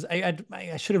programs,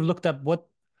 I should have looked up what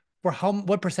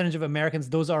percentage of Americans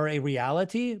those are a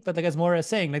reality. But like as Moira is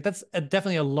saying, like that's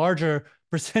definitely a larger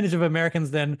percentage of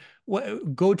Americans than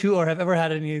go to or have ever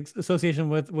had any association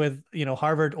with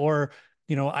Harvard or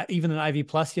even an Ivy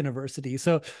Plus university.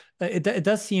 So it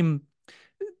does seem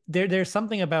there's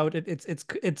something about it.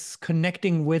 It's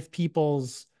connecting with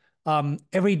people's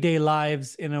everyday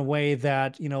lives in a way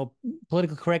that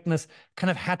political correctness kind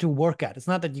of had to work at. It's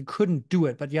not that you couldn't do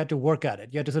it, but you had to work at it.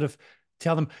 You had to sort of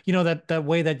tell them, that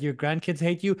way that your grandkids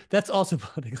hate you, that's also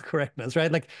political correctness,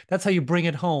 right? Like that's how you bring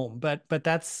it home. But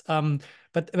that's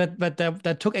but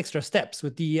that took extra steps.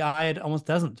 With DEI, it almost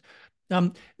doesn't.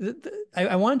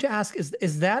 I wanted to ask,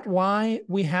 is that why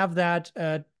we have that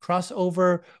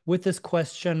crossover with this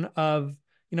question of,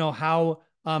 how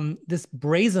this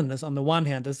brazenness on the one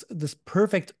hand, this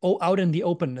perfect out in the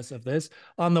openness of this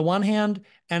on the one hand,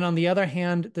 and on the other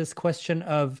hand, this question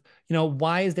of,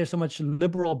 why is there so much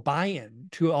liberal buy-in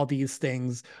to all these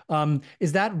things?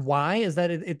 Is that why? Is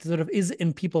that it sort of is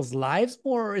in people's lives,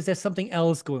 or is there something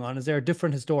else going on? Is there a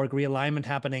different historic realignment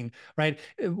happening, right?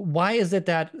 Why is it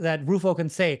that Rufo can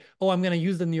say, oh, I'm going to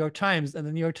use the New York Times, and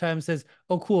the New York Times says,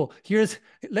 oh, cool,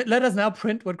 let us now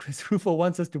print what Chris Rufo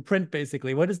wants us to print,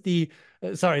 basically. What is the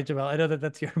sorry, Jamelle, I know that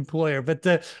that's your employer, but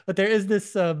there is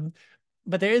this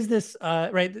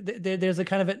right, there's a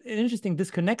kind of an interesting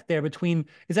disconnect there between,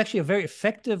 it's actually a very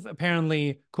effective,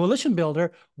 apparently, coalition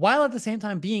builder, while at the same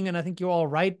time being, and I think you're all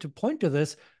right to point to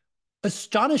this,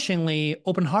 astonishingly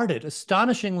open-hearted,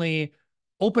 astonishingly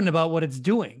open about what it's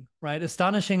doing, right?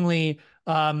 Astonishingly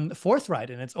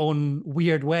forthright in its own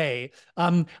weird way.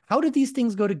 How do these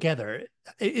things go together?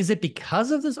 Is it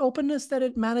because of this openness that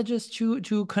it manages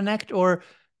to connect, or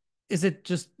is it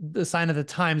just the sign of the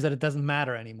times that it doesn't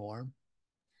matter anymore?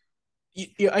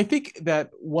 Yeah, I think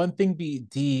that one thing the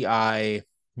DEI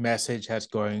message has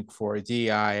going for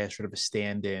DEI as sort of a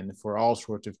stand-in for all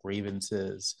sorts of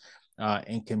grievances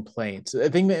and complaints. I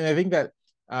think that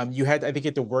you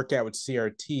had to work out with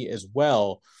CRT as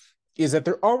well, is that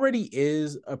there already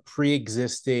is a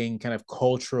pre-existing kind of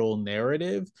cultural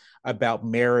narrative about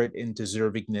merit and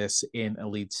deservingness in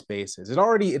elite spaces.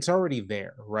 It's already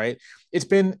there, right? It's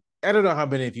been, I don't know how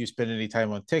many of you spend any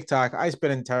time on TikTok. I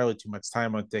spend entirely too much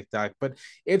time on TikTok, but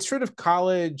it's sort of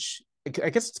college, I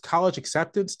guess it's college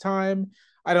acceptance time.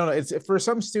 I don't know. It's for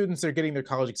some students, they're getting their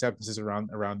college acceptances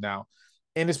around now.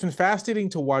 And it's been fascinating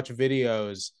to watch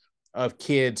videos of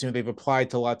kids, they've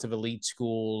applied to lots of elite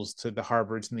schools, to the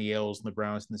Harvards and the Yales and the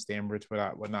Browns and the Stanfords,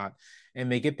 whatnot,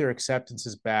 and they get their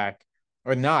acceptances back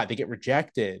or not, they get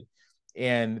rejected,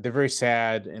 and they're very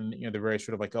sad, and they're very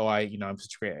sort of like, oh, I'm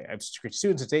such a great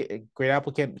student, it's a great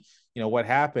applicant, what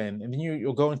happened? And then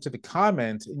you'll go into the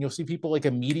comments and you'll see people like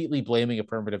immediately blaming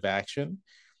affirmative action.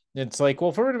 And it's like, well,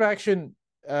 affirmative action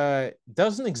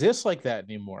doesn't exist like that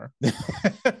anymore.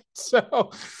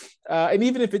 So and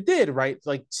even if it did, right,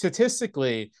 like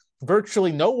statistically,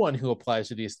 virtually no one who applies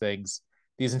to these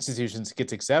institutions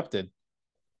gets accepted.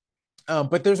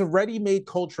 But there's a ready-made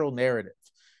cultural narrative.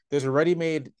 There's a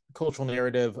ready-made cultural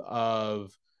narrative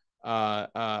of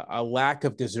a lack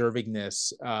of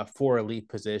deservingness for elite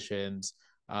positions,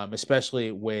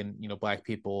 especially when Black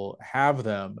people have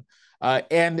them.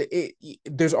 And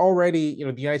there's already,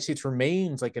 the United States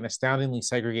remains like an astoundingly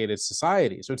segregated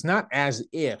society. So it's not as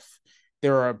if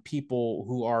there are people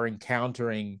who are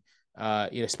encountering,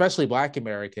 especially Black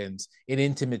Americans, in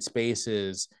intimate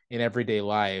spaces in everyday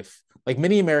life, like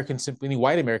many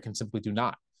white Americans simply do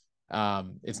not.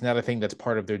 It's not a thing that's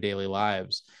part of their daily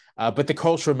lives. But the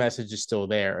cultural message is still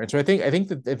there, and so I think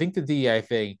the DEI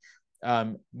thing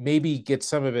maybe gets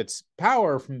some of its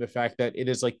power from the fact that it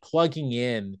is like plugging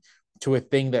in to a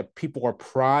thing that people are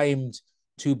primed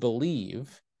to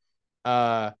believe,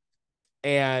 and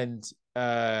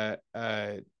kind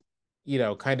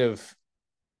of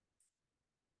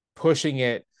pushing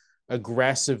it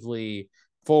aggressively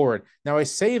forward. Now, I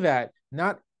say that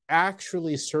not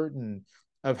actually certain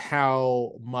of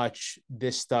how much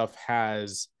this stuff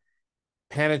has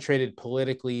penetrated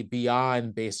politically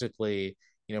beyond basically,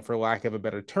 for lack of a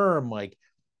better term, like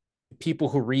people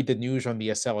who read the news on the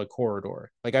Acela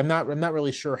corridor. Like I'm not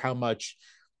really sure how much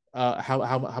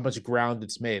how much ground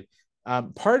it's made.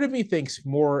 Part of me thinks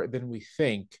more than we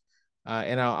think,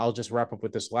 and I'll just wrap up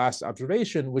with this last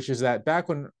observation, which is that back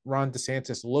when Ron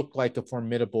DeSantis looked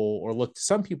to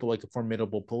some people like a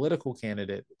formidable political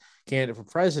candidate for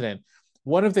president,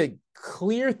 one of the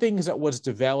clear things that was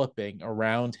developing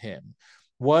around him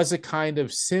was a kind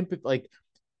of sympathy, like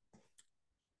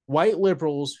white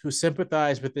liberals who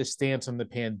sympathize with this stance on the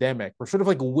pandemic were sort of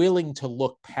like willing to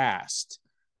look past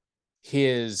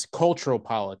his cultural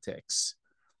politics,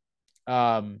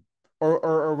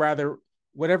 or rather,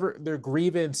 whatever their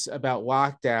grievance about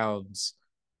lockdowns,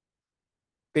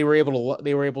 they were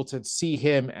able to see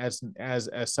him as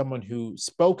someone who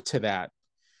spoke to that,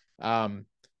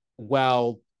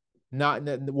 while kind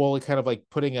of like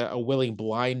putting a willing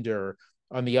blinder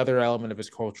on the other element of his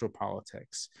cultural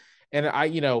politics. And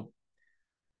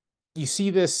you see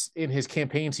this in his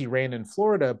campaigns he ran in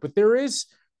Florida, but there is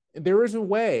a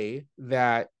way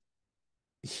that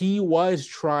he was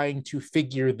trying to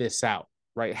figure this out,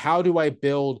 right? How do I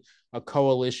build a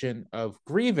coalition of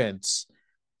grievance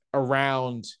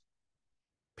around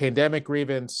pandemic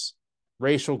grievance,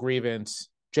 racial grievance,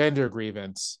 gender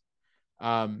grievance?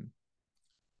 And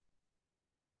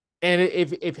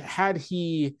if had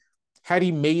he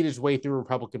made his way through a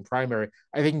Republican primary,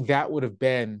 I think that would have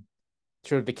been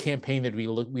sort of the campaign that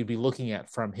we'd be looking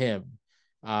at from him.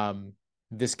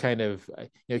 This kind of,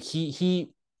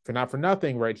 he for not for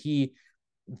nothing, right? He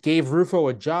gave Rufo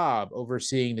a job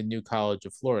overseeing the new College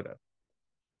of Florida,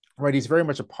 right? He's very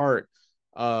much a part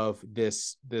of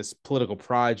this political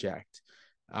project.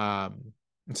 So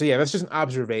yeah, that's just an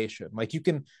observation. Like you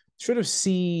can sort of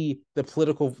see the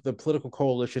political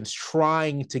coalitions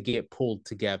trying to get pulled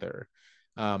together,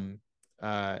 and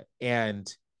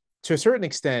to a certain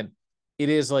extent, it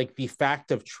is like the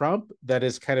fact of Trump that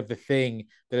is kind of the thing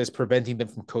that is preventing them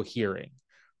from cohering.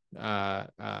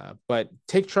 But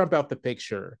take Trump out the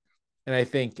picture, and I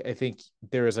think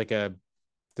there is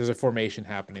there's a formation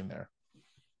happening there.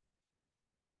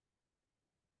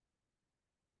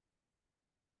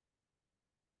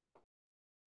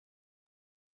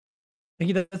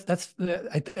 Thank you.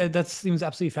 That seems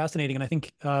absolutely fascinating, and I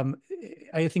think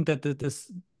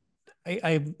that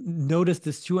I've noticed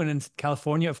this too. And in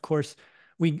California, of course,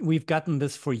 we've gotten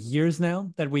this for years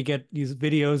now, that we get these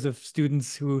videos of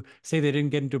students who say they didn't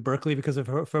get into Berkeley because of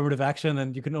affirmative action,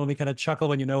 and you can only kind of chuckle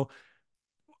when you know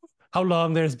how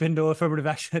long there's been no affirmative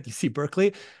action at UC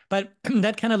Berkeley. But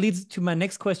that kind of leads to my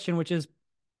next question, which is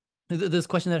this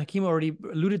question that Hakeem already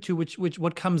alluded to, which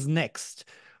what comes next,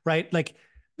 right? Like,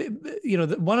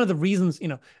 one of the reasons,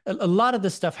 a lot of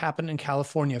this stuff happened in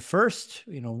California first,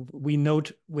 we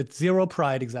note with zero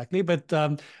pride exactly, but,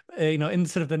 in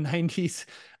sort of the 90s.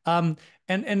 And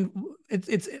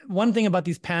it's one thing about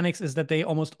these panics is that they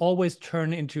almost always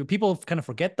turn into, people kind of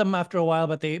forget them after a while,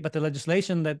 but the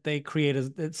legislation that they create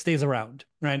it stays around,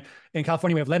 right? In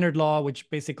California, we have Leonard Law, which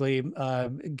basically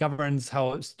governs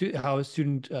how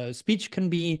student speech can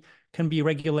be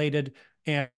regulated.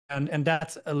 And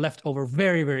that's a leftover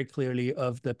very, very clearly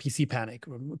of the PC panic,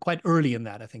 quite early in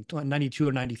that, I think 92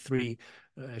 or 93.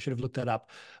 I should have looked that up.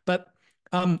 But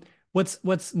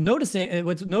what's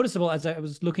noticeable, as I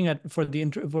was looking at for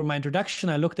my introduction,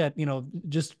 I looked at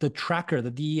just the tracker,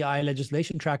 the DEI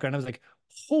legislation tracker, and I was like,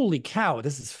 holy cow,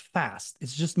 this is fast.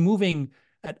 It's just moving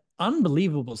at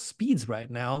unbelievable speeds right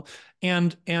now.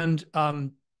 And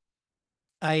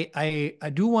I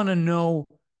do want to know.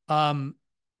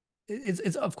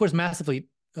 It's of course massively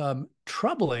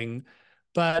troubling,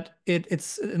 but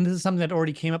it's, and this is something that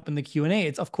already came up in the Q&A.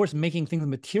 It's of course making things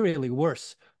materially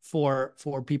worse for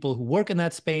people who work in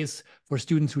that space, for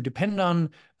students who depend on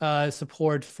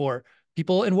support, for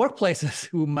people in workplaces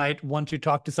who might want to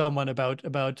talk to someone about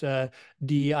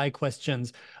DEI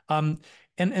questions. And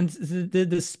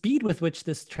the speed with which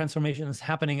this transformation is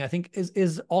happening, I think,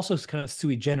 is also kind of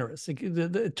sui generis.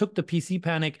 It took the PC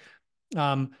panic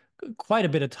quite a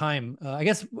bit of time. I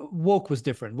guess woke was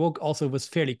different. Woke also was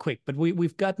fairly quick, but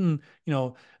we've gotten,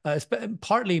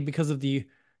 partly because of the,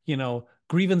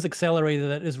 grievance accelerator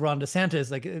that is Ron DeSantis,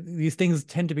 like these things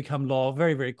tend to become law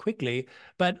very, very quickly.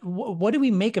 But what do we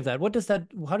make of that? How does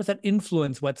that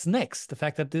influence what's next? The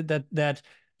fact that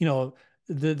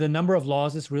the number of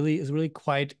laws is really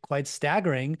quite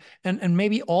staggering. And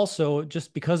maybe also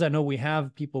just because I know we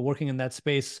have people working in that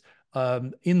space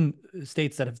in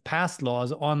states that have passed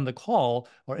laws on the call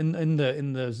or in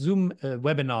the Zoom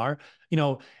webinar,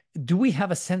 do we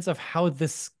have a sense of how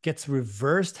this gets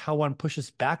reversed, how one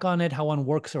pushes back on it, how one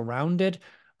works around it,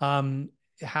 what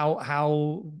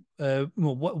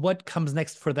comes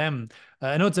next for them?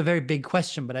 I know it's a very big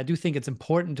question, but I do think it's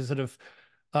important to sort of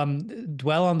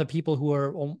dwell on the people who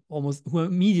are who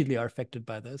immediately are affected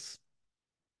by this.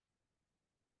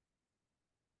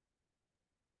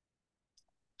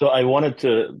 So I wanted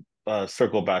to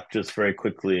circle back just very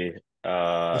quickly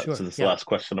Sure. to this Yeah. last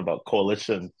question about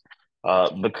coalition,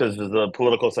 because as a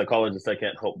political psychologist, I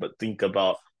can't help but think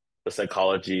about the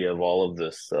psychology of all of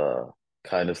this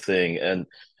kind of thing. And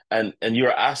you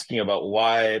were asking about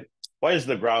why is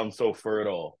the ground so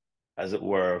fertile, as it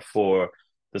were, for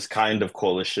this kind of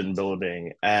coalition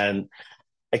building. And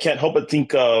I can't help but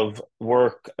think of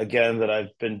work, again, that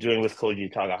I've been doing with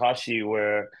Koji Takahashi,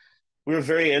 where we were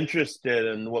very interested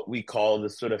in what we call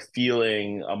this sort of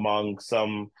feeling among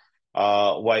some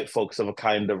white folks of a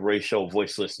kind of racial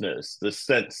voicelessness, the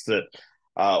sense that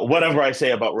whatever I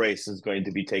say about race is going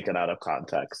to be taken out of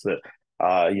context, that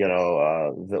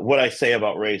that what I say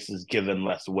about race is given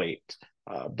less weight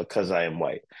because I am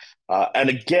white. And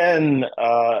again,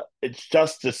 it's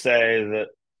just to say that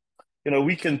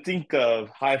we can think of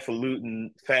highfalutin,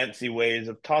 fancy ways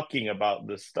of talking about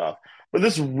this stuff, but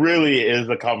this really is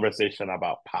a conversation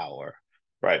about power,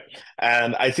 right?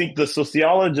 And I think the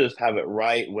sociologists have it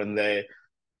right when they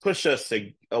push us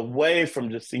away from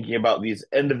just thinking about these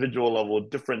individual level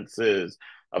differences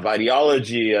of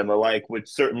ideology and the like, which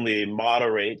certainly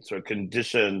moderates or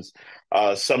conditions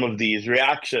some of these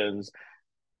reactions,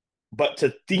 but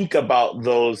to think about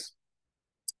those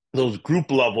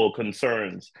group level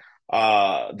concerns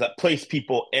that place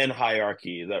people in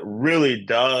hierarchy, that really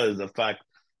does affect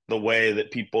the way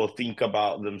that people think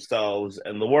about themselves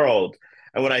and the world.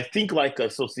 And when I think like a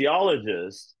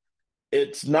sociologist,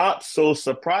 it's not so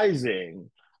surprising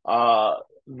that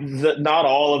not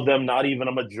all of them, not even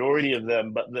a majority of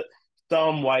them, but that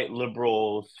some white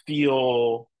liberals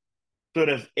feel sort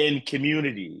of in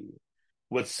community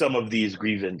with some of these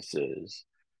grievances.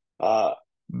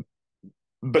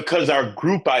 Because our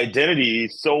group identity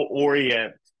so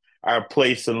orient our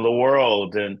place in the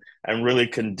world and really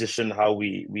condition how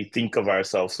we think of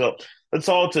ourselves. So that's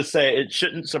all to say it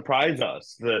shouldn't surprise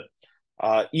us that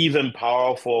even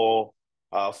powerful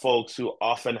folks who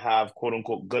often have quote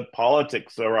unquote good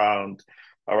politics around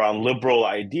around liberal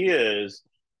ideas,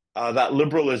 that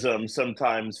liberalism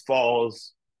sometimes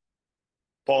falls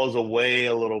away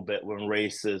a little bit when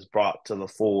race is brought to the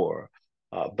fore,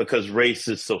 because race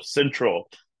is so central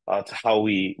to how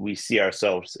we see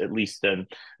ourselves, at least in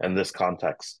this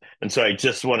context. And so I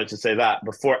just wanted to say that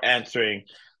before answering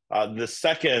the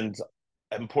second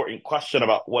important question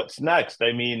about what's next.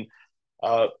 I mean,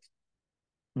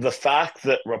 the fact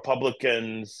that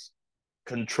Republicans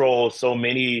control so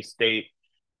many state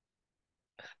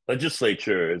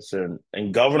legislatures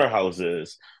and governor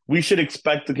houses, we should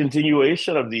expect the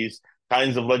continuation of these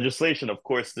kinds of legislation. Of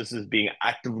course, this is being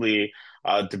actively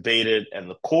debated in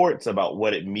the courts about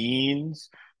what it means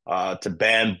to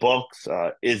ban books.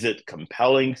 Is it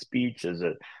compelling speech? Is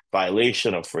it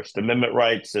violation of First Amendment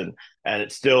rights? And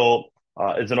it still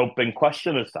is an open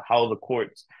question as to how the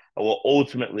courts will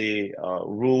ultimately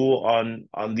rule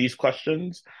on these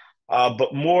questions.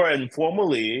 But more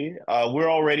informally,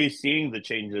 we're already seeing the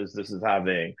changes this is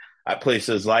having at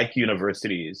places like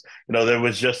universities. You know, there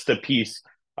was just a piece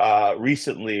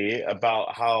recently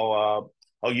about how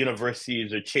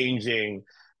universities are changing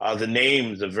the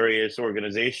names of various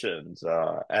organizations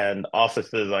and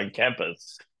offices on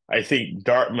campus. I think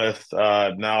Dartmouth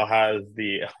now has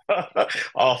the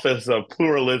Office of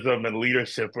Pluralism and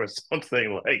Leadership or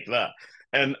something like that.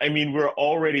 And I mean, we're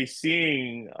already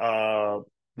seeing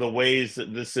the ways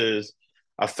that this is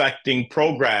affecting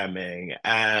programming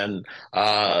and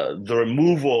the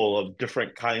removal of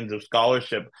different kinds of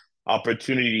scholarship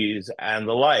opportunities and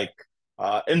the like.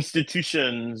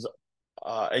 Institutions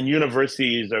and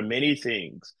universities are many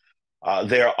things.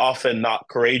 They are often not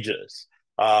courageous.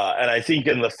 And I think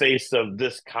in the face of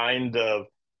this kind of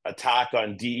attack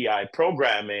on DEI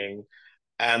programming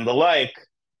and the like,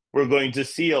 we're going to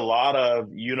see a lot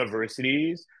of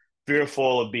universities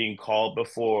fearful of being called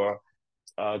before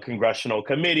a congressional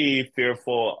committee,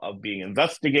 fearful of being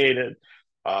investigated,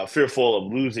 fearful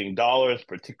of losing dollars,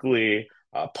 particularly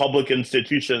public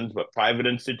institutions, but private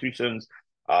institutions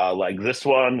like this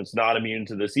one, it's not immune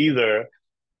to this either.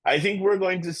 I think we're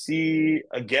going to see,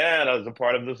 again, as a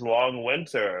part of this long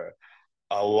winter,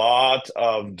 a lot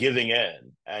of giving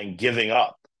in and giving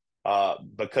up.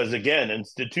 Because again,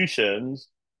 institutions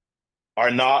are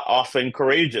not often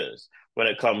courageous when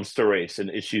it comes to race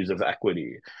and issues of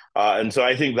equity. And so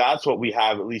I think that's what we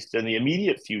have, at least in the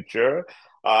immediate future.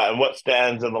 And what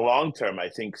stands in the long term, I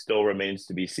think, still remains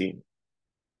to be seen.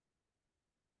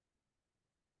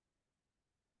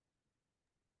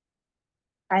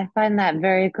 I find that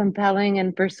very compelling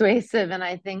and persuasive, and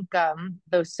I think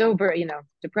though sober,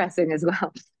 depressing as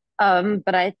well.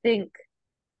 But I think,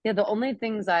 yeah, the only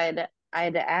things I'd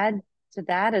add to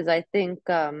that is I think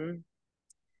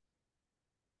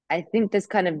this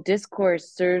kind of discourse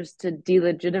serves to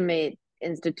delegitimate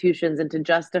institutions and to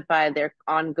justify their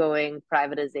ongoing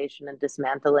privatization and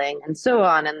dismantling and so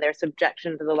on, and their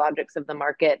subjection to the logics of the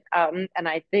market. And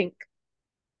I think,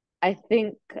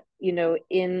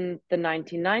 in the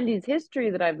 1990s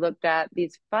history that I've looked at,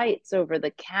 these fights over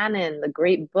the canon, the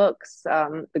great books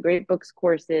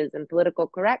courses, and political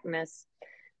correctness,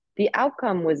 the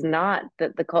outcome was not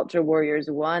that the culture warriors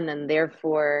won and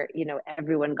therefore,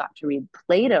 everyone got to read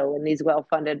Plato in these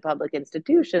well-funded public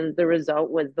institutions. The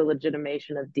result was the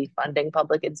legitimation of defunding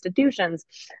public institutions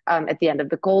at the end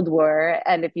of the Cold War.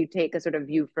 And if you take a sort of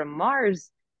view from Mars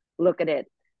look at it,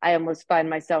 I almost find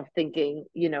myself thinking,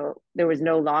 there was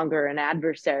no longer an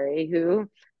adversary who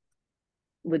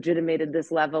legitimated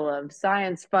this level of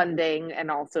science funding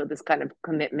and also this kind of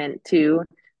commitment to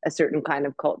a certain kind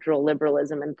of cultural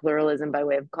liberalism and pluralism by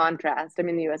way of contrast. I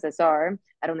mean, the USSR,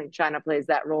 I don't think China plays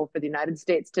that role for the United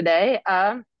States today.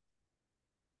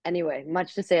 Anyway,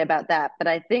 much to say about that. But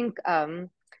I think, in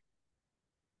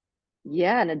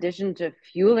addition to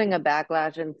fueling a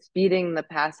backlash and speeding the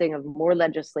passing of more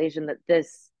legislation, that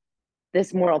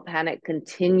this moral panic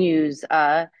continues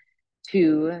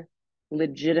to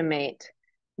legitimate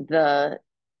the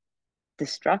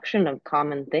destruction of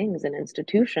common things and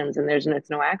institutions. And it's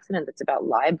no accident it's about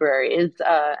libraries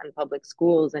and public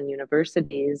schools and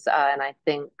universities. And I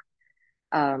think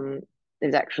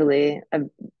there's actually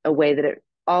a way that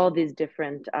all these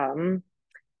different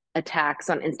attacks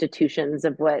on institutions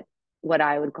of what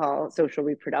I would call social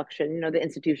reproduction, the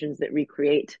institutions that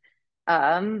recreate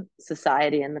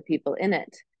society and the people in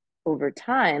it over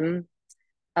time,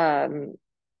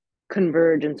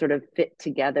 converge and sort of fit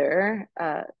together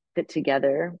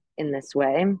in this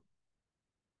way.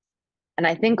 And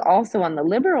I think also on the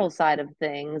liberal side of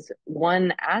things,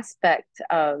 one aspect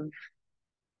of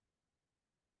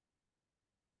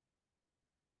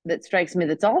that strikes me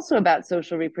that's also about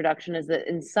social reproduction is that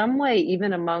in some way,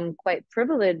 even among quite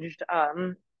privileged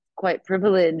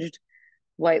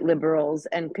white liberals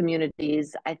and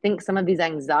communities, I think some of these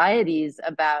anxieties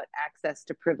about access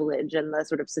to privilege and the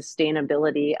sort of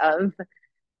sustainability of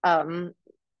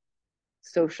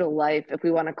social life, if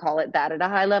we want to call it that, at a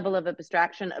high level of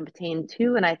abstraction, obtain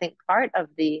too. And I think part of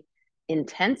the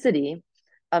intensity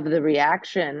of the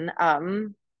reaction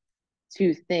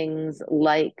to things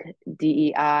like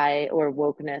DEI or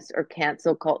wokeness or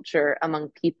cancel culture among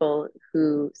people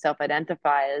who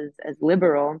self-identify as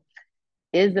liberal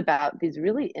is about these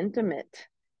really intimate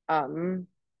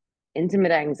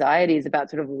anxieties about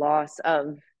sort of loss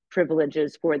of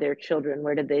privileges for their children.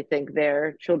 Where did they think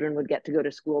their children would get to go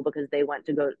to school because they got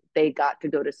to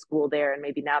go to school there, and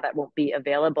maybe now that won't be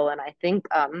available. And I think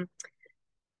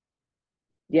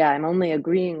yeah, I'm only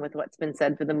agreeing with what's been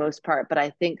said for the most part, but I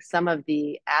think some of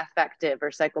the affective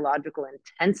or psychological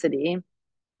intensity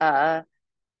that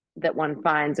one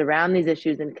finds around these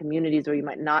issues in communities where you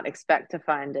might not expect to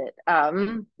find it,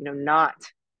 not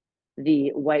the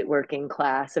white working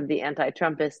class of the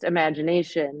anti-Trumpist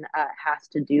imagination, has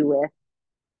to do with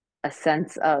a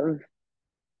sense of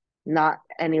not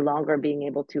any longer being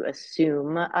able to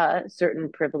assume certain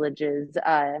privileges,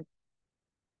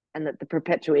 and that the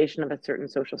perpetuation of a certain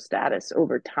social status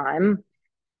over time.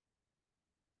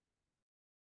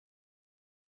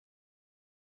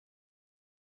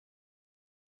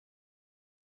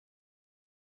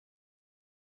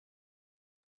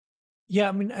 Yeah,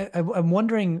 I mean, I'm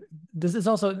wondering, this is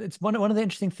also, it's one of the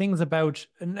interesting things about,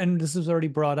 and this is already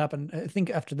brought up, and I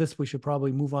think after this we should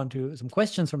probably move on to some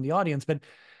questions from the audience, but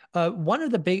one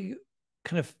of the big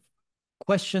kind of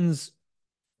questions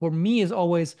for me is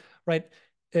always, right,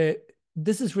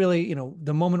 this is really,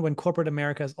 the moment when corporate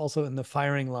America is also in the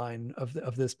firing line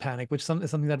of this panic, which is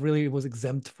something that really was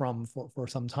exempt from for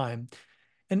some time.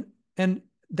 And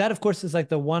that, of course, is like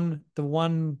the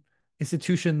one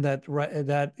institution that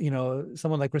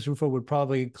someone like Chris Rufo would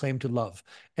probably claim to love.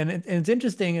 And it's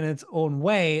interesting in its own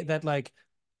way that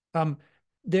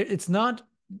it's not,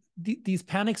 these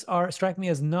panics strike me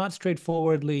as not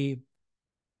straightforwardly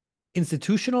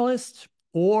institutionalist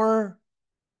or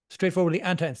straightforwardly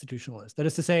anti-institutionalist. That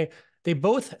is to say, they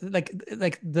both, like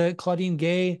the Claudine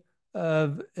Gay,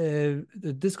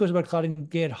 the discourse about Claudine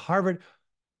Gay at Harvard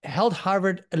held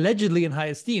Harvard allegedly in high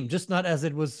esteem, just not as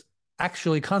it was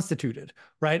actually constituted,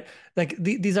 right? Like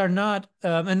these are not,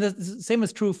 and the same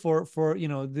is true for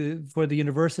the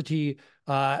university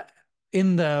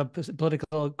in the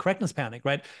political correctness panic,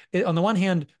 right? On the one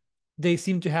hand, they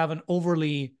seem to have an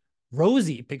overly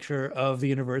rosy picture of the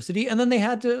university, and then they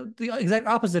had the exact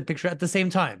opposite picture at the same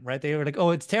time, right? They were like,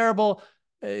 oh, it's terrible,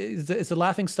 it's a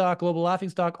laughing stock, global laughing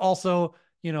stock. Also,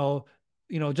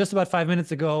 just about 5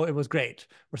 minutes ago, it was great,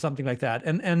 or something like that.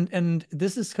 And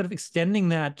this is kind of extending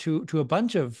that to a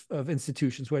bunch of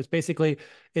institutions where it's basically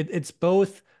it's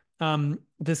both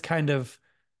this kind of,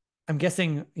 I'm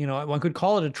guessing, one could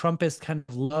call it a Trumpist kind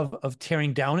of love of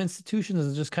tearing down institutions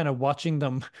and just kind of watching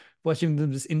them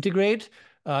disintegrate,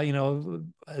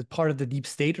 as part of the deep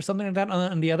state or something like that.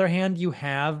 On the other hand, you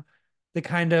have the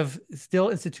kind of still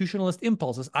institutionalist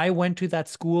impulses. I went to that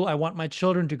school. I want my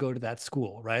children to go to that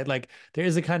school, right? Like there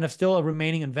is a kind of still a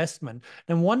remaining investment.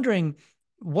 And I'm wondering,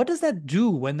 what does that do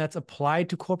when that's applied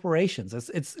to corporations?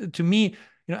 It's to me,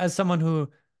 as someone who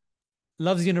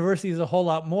loves universities a whole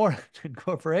lot more than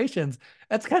corporations,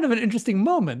 that's kind of an interesting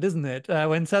moment, isn't it?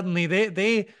 When suddenly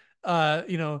they I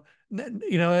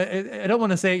don't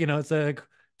want to say, it's a,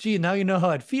 gee, now you know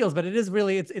how it feels, but it is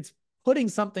really, it's putting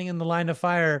something in the line of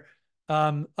fire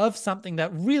of something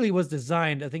that really was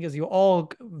designed, I think, as you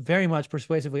all very much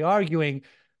persuasively arguing,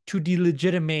 to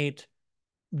delegitimate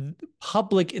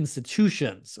public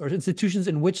institutions, or institutions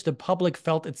in which the public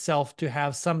felt itself to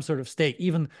have some sort of stake,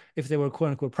 even if they were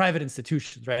quote unquote private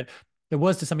institutions, right? There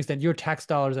was, to some extent, your tax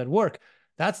dollars at work.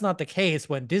 That's not the case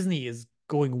when Disney is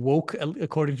going woke,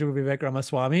 according to Vivek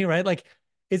Ramaswamy, right? Like,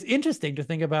 it's interesting to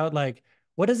think about, like,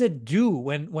 what does it do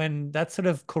when that sort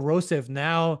of corrosive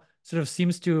now sort of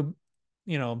seems to,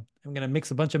 I'm going to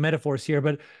mix a bunch of metaphors here,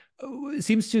 but it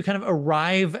seems to kind of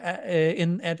arrive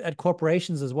at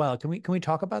corporations as well. Can we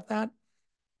talk about that?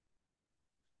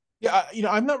 Yeah,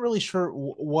 I'm not really sure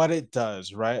what it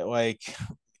does, right? Like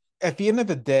at the end of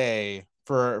the day,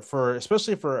 for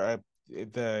especially for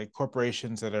the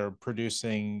corporations that are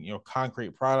producing,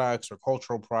 concrete products or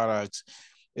cultural products,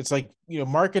 it's like,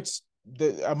 markets,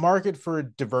 a market for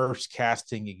diverse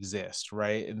casting exists,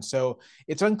 right? And so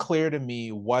it's unclear to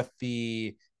me what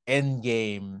the end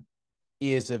game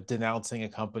is of denouncing a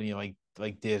company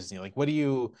like Disney. Like, what do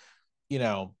you, you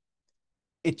know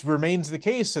it remains the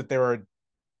case that there are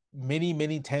many,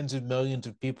 many tens of millions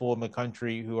of people in the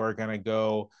country who are going to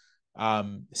go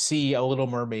see a Little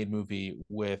Mermaid movie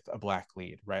with a black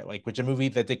lead, right? Like, which a movie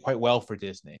that did quite well for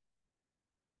Disney.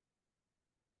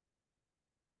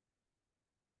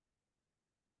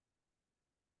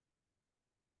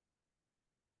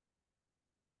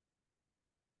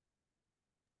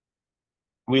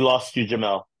 We lost you,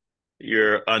 Jamelle.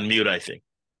 You're on mute, I think.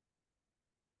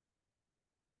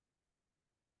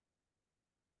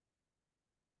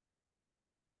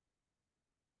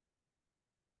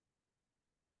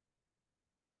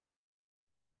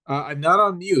 I'm not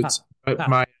on mute, but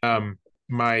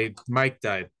my mic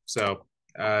died, so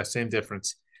same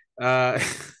difference. I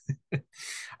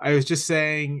was just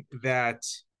saying that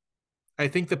I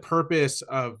think the purpose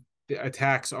of the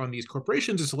attacks on these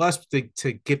corporations is less to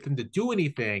get them to do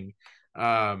anything,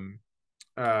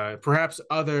 perhaps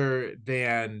other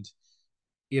than,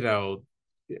 you know,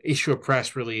 issue a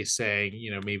press release saying, you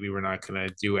know, maybe we're not going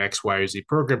to do X, Y, or Z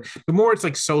program. The more it's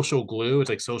like social glue, it's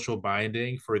like social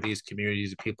binding for these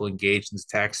communities of people engaged in this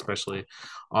tech, especially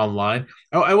online.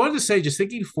 I wanted to say, just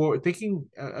thinking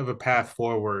of a path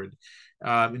forward,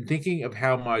 and thinking of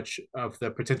how much of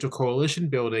the potential coalition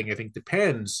building, I think,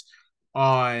 depends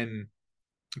on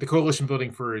the coalition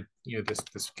building for, you know,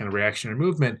 this kind of reactionary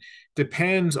movement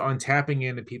depends on tapping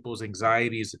into people's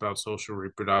anxieties about social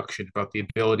reproduction, about the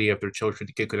ability of their children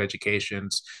to get good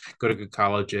educations, go to good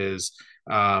colleges,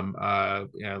 you know,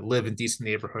 live in decent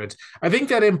neighborhoods. I think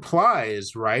that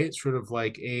implies, right, sort of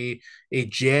like a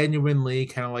genuinely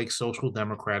kind of like social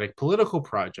democratic political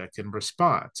project in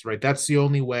response, right? That's the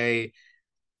only way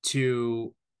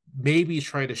to maybe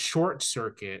try to short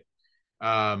circuit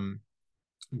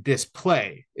this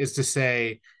play, is to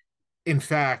say, in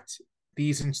fact,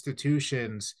 these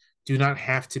institutions do not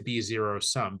have to be zero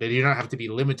sum. They do not have to be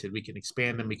limited. We can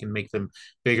expand them. We can make them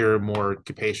bigger, more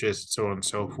capacious, and so on and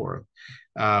so forth.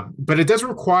 But it does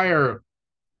require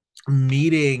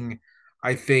meeting,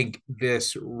 I think,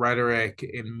 this rhetoric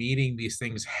and meeting these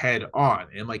things head on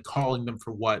and like calling them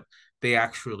for what they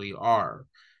actually are.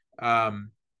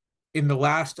 In the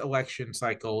last election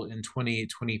cycle in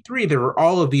 2023, there were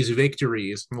all of these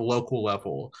victories on the local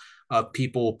level of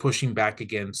people pushing back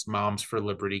against Moms for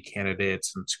Liberty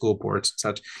candidates and school boards and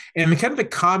such. And the kind of the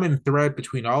common thread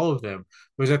between all of them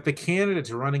was that the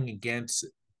candidates running against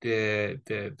the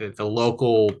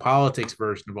local politics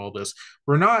version of all this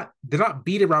did not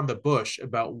beat around the bush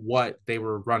about what they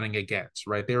were running against,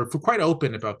 right? They were quite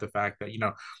open about the fact that, you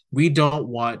know, we don't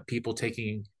want people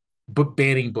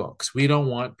banning books. We don't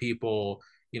want people,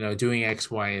 you know, doing X,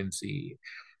 Y, and Z.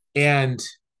 And,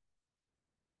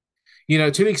 you know,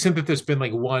 to the extent that there's been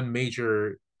like one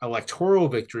major electoral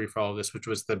victory for all of this, which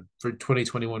was the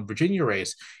 2021 Virginia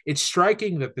race, it's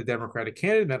striking that the Democratic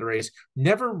candidate in that race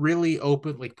never really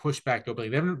pushed back openly,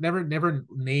 never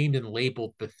named and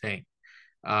labeled the thing.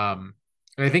 And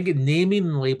I think in naming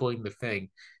and labeling the thing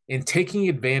and taking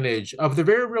advantage of the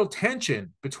very real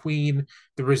tension between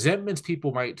the resentments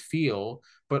people might feel,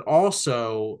 but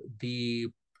also the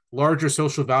larger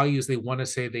social values they want to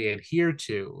say they adhere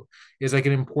to, is like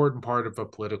an important part of a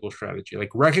political strategy. Like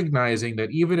recognizing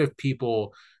that even if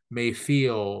people may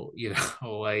feel, you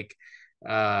know, like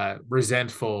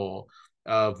resentful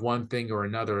of one thing or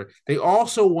another, they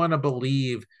also want to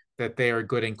believe that they are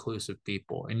good, inclusive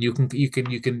people, and you can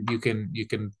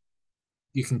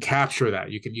capture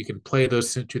that. You can play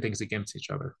those two things against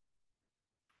each other.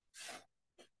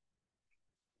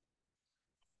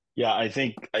 Yeah, I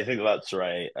think that's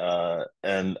right.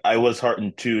 And I was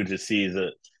heartened too to see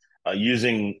that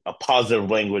using a positive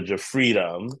language of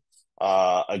freedom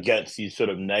against these sort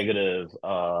of negative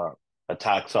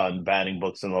attacks on banning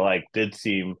books and the like did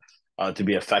seem to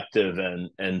be effective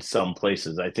in some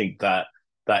places. I think that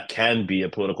can be a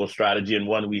political strategy, and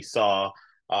one we saw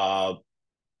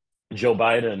Joe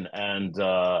Biden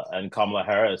and Kamala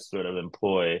Harris sort of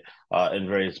employ in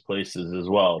various places as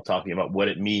well, talking about what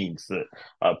it means that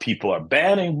people are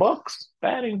banning books,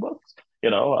 you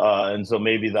know, and so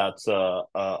maybe that's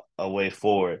a way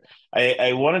forward.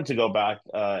 I wanted to go back,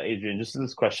 Adrian, just to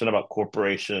this question about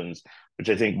corporations, which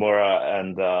I think Moira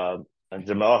and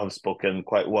Jamelle have spoken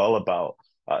quite well about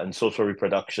in social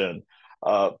reproduction.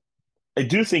 I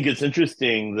do think it's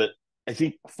interesting that I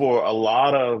think for a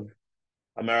lot of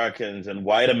Americans and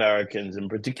white Americans in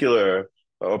particular,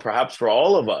 or perhaps for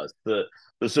all of us, the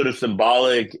sort of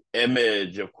symbolic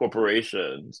image of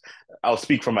corporations. I'll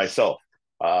speak for myself.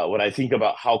 When I think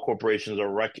about how corporations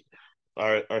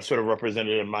are sort of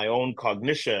represented in my own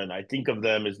cognition, I think of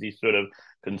them as these sort of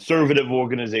conservative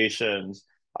organizations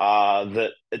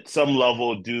that at some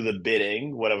level do the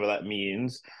bidding, whatever that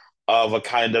means, of a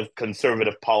kind of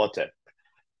conservative politic.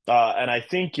 And I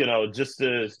think, just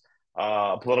as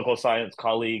political science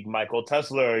colleague Michael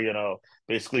Tesler,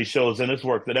 basically shows in his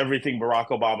work that everything Barack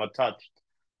Obama touched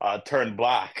turned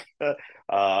black.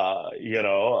 I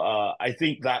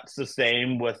think that's the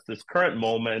same with this current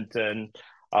moment and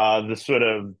the sort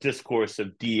of discourse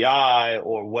of DEI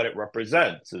or what it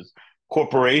represents is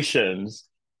corporations.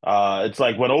 It's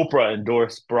like when Oprah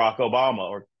endorsed Barack Obama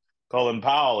or Colin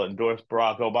Powell endorsed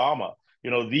Barack Obama.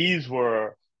 These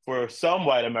were, for some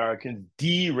white Americans,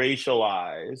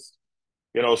 de-racialized,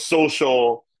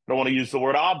 social, I don't want to use the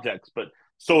word objects, but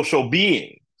social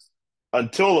beings,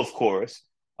 until, of course,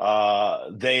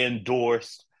 they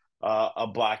endorsed a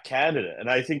Black candidate. And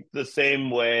I think the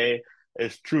same way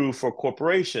is true for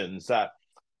corporations, that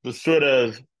the sort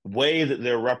of way that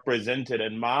they're represented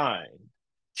in mind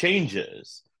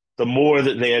changes the more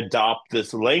that they adopt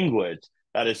this language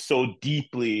that is so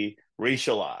deeply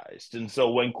racialized. And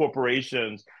so when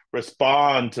corporations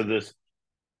respond to this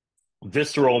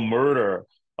visceral murder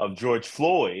of George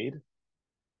Floyd,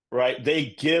 right,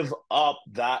 they give up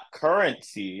that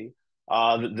currency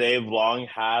that they've long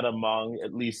had among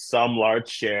at least some large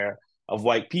share of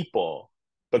white people.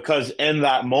 Because in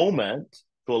that moment,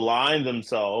 to align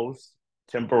themselves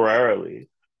temporarily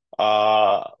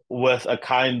with a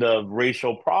kind of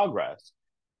racial progress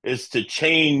is to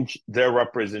change their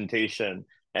representation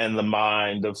and the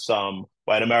mind of some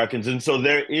white Americans. And so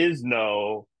there is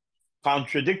no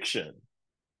contradiction,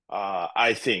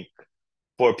 I think,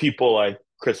 for people like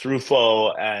Chris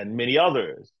Rufo and many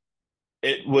others.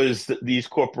 It was that these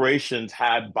corporations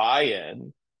had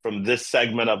buy-in from this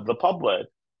segment of the public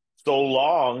so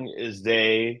long as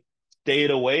they stayed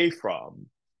away from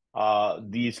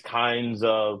these kinds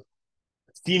of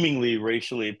seemingly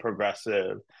racially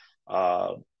progressive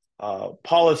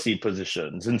policy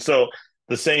positions. And so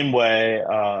the same way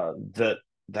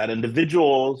that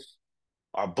individuals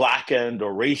are blackened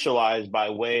or racialized by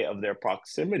way of their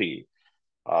proximity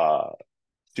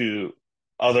to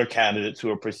other candidates who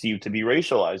are perceived to be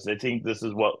racialized. I think this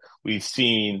is what we've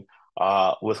seen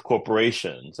with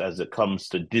corporations as it comes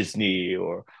to Disney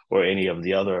or any of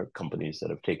the other companies that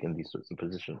have taken these sorts of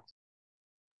positions.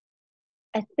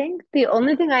 I think the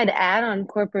only thing I'd add on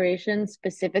corporations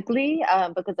specifically,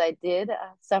 because I did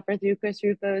suffer through Chris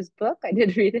Rufo's book, I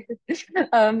did read it,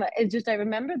 it's just I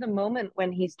remember the moment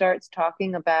when he starts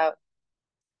talking about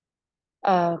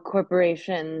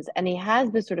corporations, and he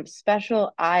has this sort of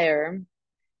special ire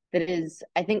that is,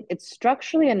 I think it's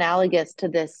structurally analogous to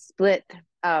this split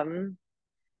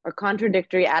or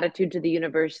contradictory attitude to the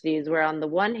universities, where on the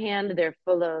one hand, they're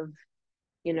full of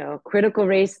critical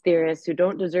race theorists who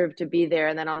don't deserve to be there.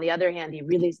 And then on the other hand, he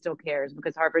really still cares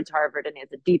because Harvard's Harvard and he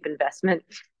has a deep investment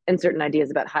in certain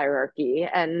ideas about hierarchy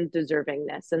and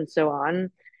deservingness and so on.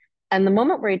 And the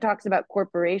moment where he talks about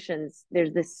corporations,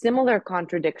 there's this similar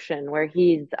contradiction where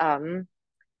he's on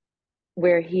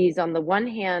the one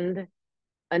hand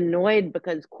annoyed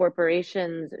because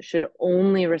corporations should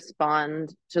only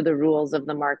respond to the rules of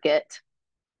the market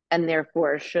and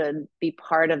therefore should be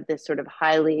part of this sort of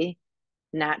highly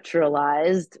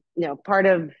naturalized,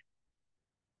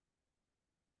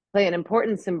 play an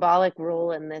important symbolic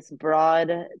role in this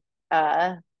broad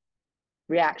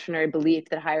reactionary belief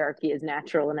that hierarchy is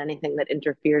natural and anything that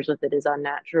interferes with it is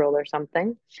unnatural or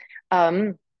something.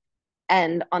 And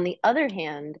on the other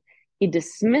hand, he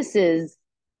dismisses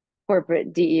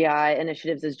corporate DEI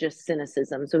initiatives as just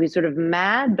cynicism. So he's sort of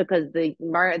mad because the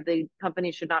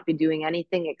company should not be doing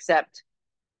anything except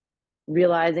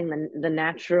realizing the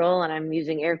natural, and I'm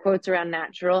using air quotes around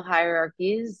natural,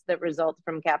 hierarchies that result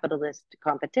from capitalist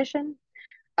competition.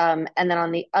 And then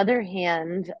on the other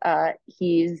hand,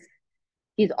 he's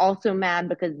also mad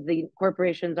because the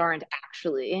corporations aren't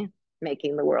actually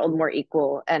making the world more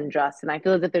equal and just. And I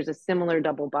feel that there's a similar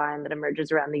double bind that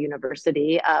emerges around the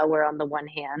university, where on the one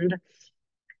hand,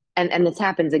 and this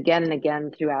happens again and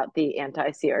again throughout the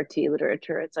anti-CRT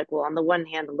literature, it's like, well, on the one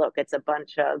hand, look, it's a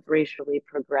bunch of racially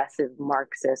progressive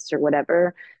Marxists or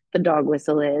whatever the dog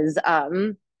whistle is.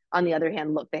 On the other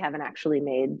hand, look, they haven't actually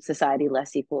made society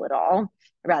less equal at all,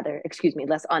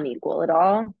 less unequal at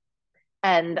all.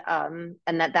 And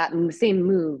that same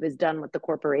move is done with the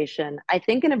corporation. I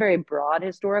think in a very broad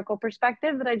historical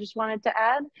perspective that I just wanted to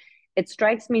add, it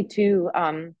strikes me too,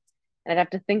 and I'd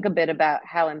have to think a bit about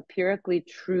how empirically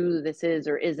true this is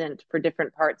or isn't for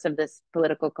different parts of this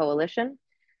political coalition,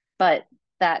 but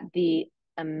that the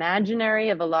imaginary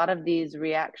of a lot of these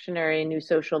reactionary new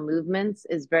social movements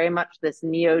is very much this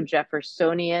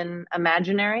neo-Jeffersonian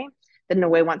imaginary that in a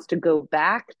way wants to go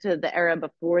back to the era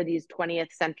before these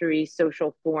 20th century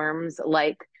social forms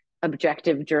like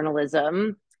objective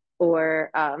journalism or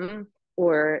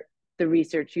the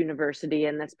research university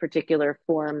in this particular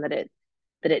form that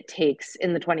it takes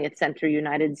in the 20th century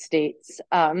United States,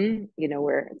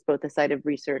 where it's both a site of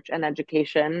research and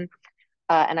education.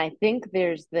 And I think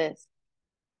there's this,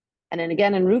 and then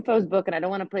again in Rufo's book, and I don't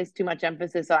want to place too much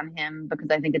emphasis on him because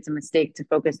I think it's a mistake to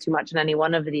focus too much on any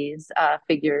one of these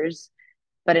figures,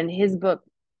 but in his book,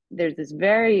 there's this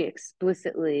very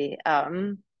explicitly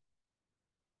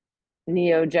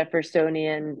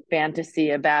neo-Jeffersonian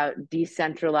fantasy about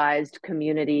decentralized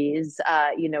communities,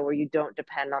 where you don't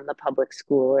depend on the public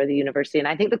school or the university. And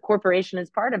I think the corporation is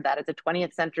part of that. It's a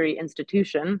 20th century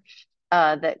institution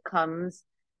that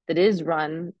is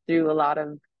run through a lot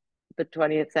of the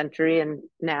 20th century and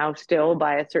now still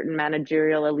by a certain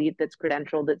managerial elite that's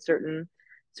credentialed at certain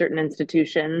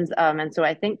institutions. And so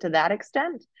I think to that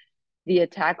extent, the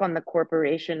attack on the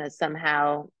corporation is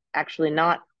somehow actually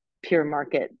not pure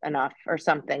market enough or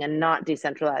something and not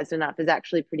decentralized enough is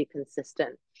actually pretty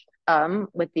consistent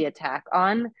with the attack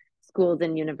on schools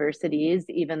and universities,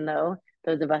 even though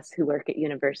those of us who work at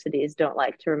universities don't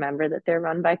like to remember that they're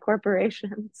run by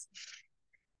corporations.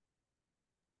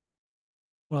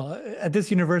 Well, at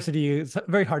this university, it's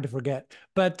very hard to forget.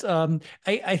 But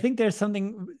I think there's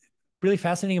something really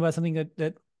fascinating about something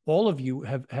that all of you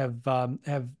have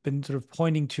been sort of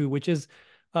pointing to, which is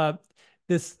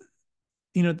this,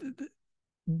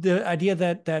 the idea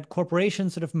that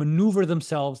corporations sort of maneuver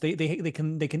themselves. They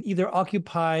can either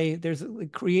occupy.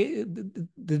 The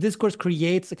discourse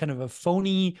creates a kind of a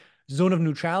phony zone of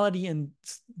neutrality, and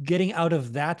getting out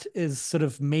of that is sort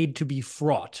of made to be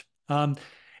fraught. And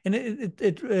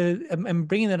I'm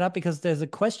bringing that up because there's a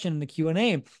question in the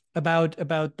Q&A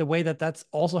about the way that's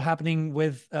also happening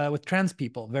with trans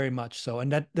people, very much so,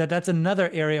 and that's another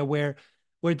area where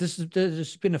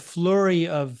there's been a flurry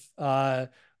of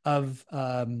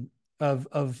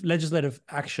legislative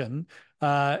action,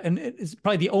 and it's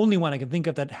probably the only one I can think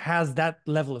of that has that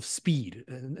level of speed.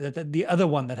 The other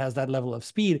one that has that level of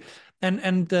speed,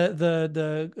 and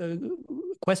the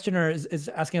questioner is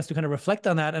asking us to kind of reflect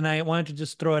on that, and I wanted to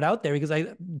just throw it out there because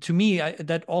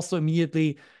that also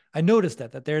immediately I noticed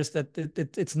that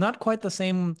it's not quite the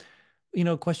same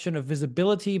question of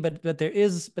visibility,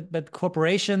 but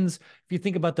corporations, if you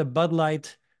think about the Bud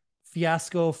Light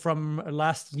fiasco from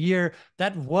last year,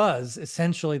 that was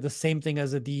essentially the same thing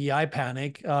as a DEI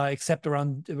panic, except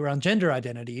around gender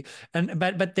identity.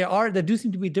 But there do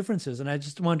seem to be differences, and I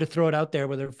just wanted to throw it out there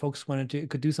whether folks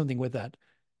could do something with that.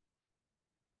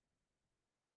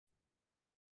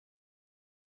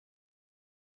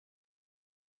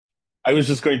 I was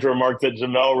just going to remark that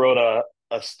Jamelle wrote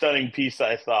a stunning piece,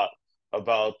 I thought,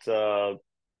 about the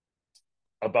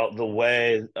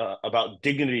way about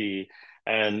dignity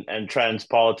and trans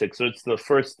politics. So it's the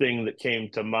first thing that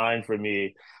came to mind for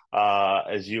me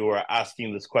as you were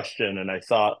asking this question, and I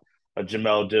thought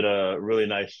Jamelle did a really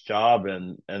nice job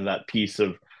in that piece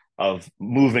of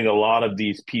moving a lot of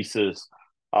these pieces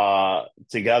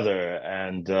together.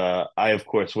 And I, of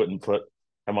course, wouldn't put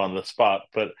him on the spot,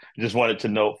 but I just wanted to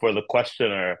note for the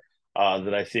questioner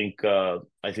that I think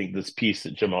this piece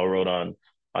that Jamelle wrote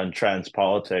on trans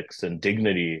politics and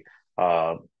dignity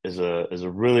is a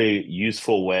really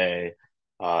useful way,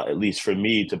 at least for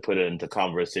me, to put it into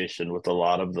conversation with a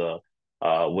lot of the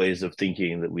ways of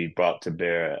thinking that we brought to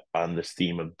bear on this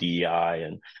theme of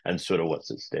DEI and sort of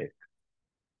what's at stake.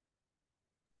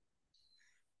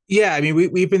 Yeah, I mean,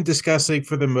 we've been discussing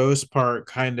for the most part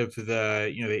kind of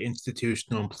the the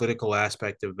institutional and political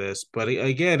aspect of this, but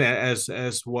again, as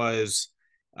was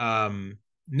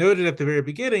noted at the very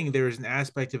beginning, there is an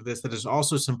aspect of this that is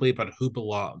also simply about who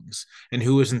belongs and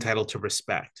who is entitled to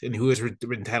respect and who is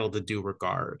entitled to due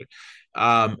regard,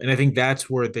 and I think that's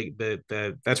where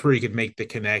that's where you could make the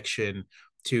connection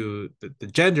to the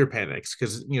gender panics,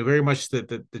 because very much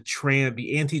the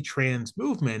anti-trans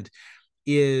movement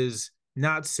is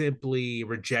not simply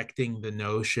rejecting the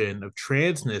notion of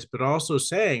transness, but also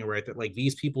saying, right, that like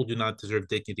these people do not deserve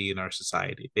dignity in our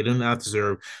society. They do not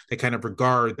deserve the kind of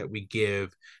regard that we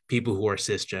give people who are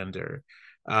cisgender.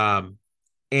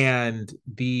 And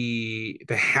the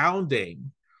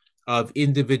hounding of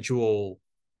individual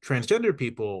transgender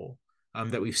people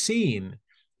that we've seen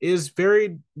is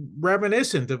very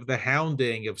reminiscent of the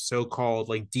hounding of so-called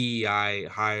like DEI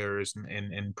hires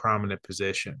and prominent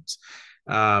positions.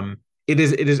 It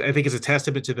is. I think it's a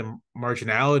testament to the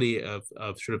marginality of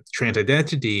sort of trans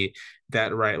identity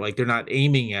that, right, like they're not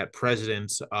aiming at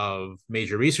presidents of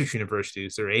major research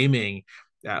universities. They're aiming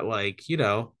at like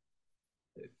a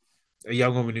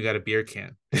young woman who got a beer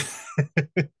can,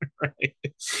 right?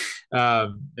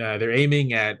 They're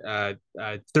aiming at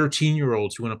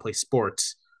 13-year-olds who want to play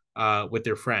sports, with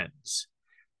their friends.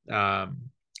 They're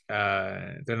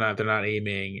not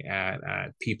aiming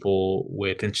at people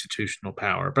with institutional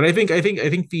power. But I think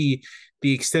the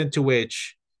extent to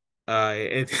which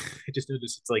and I just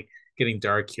noticed it's like getting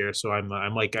dark here, so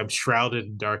I'm shrouded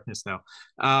in darkness now.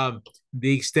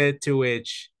 The extent to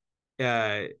which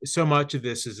so much of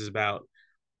this is about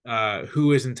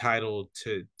who is entitled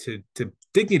to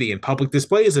dignity and public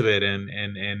displays of it,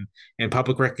 and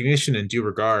public recognition and due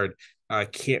regard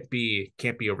can't be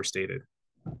overstated.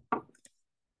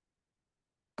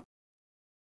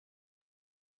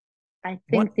 I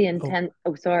think the intent.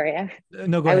 Oh, sorry.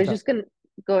 No, go I ahead. was just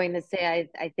going to say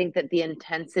I think that the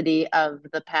intensity of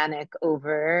the panic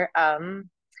over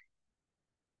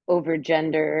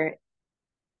gender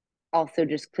also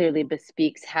just clearly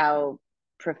bespeaks how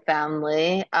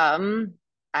profoundly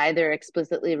either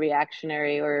explicitly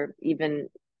reactionary or even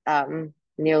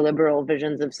neoliberal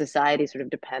visions of society sort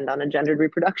of depend on a gendered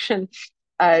reproduction,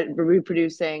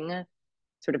 reproducing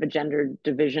sort of a gendered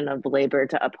division of labor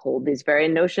to uphold these very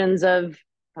notions of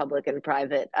public and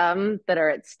private that are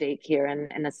at stake here.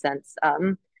 And in a sense,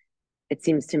 it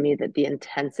seems to me that the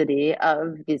intensity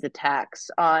of these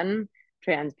attacks on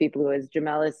trans people who, as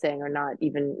Jamelle is saying, are not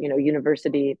even,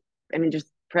 university, I mean, just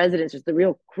presidents, just the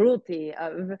real cruelty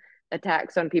of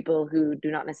attacks on people who do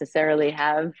not necessarily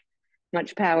have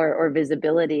much power or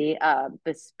visibility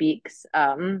bespeaks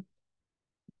the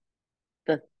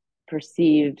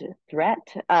perceived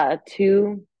threat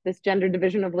to this gender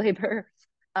division of labor,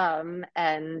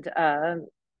 and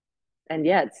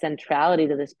yeah, its centrality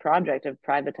to this project of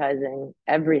privatizing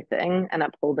everything and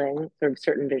upholding sort of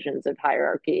certain visions of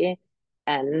hierarchy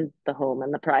and the home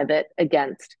and the private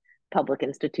against public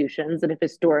institutions that have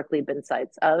historically been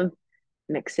sites of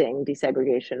mixing,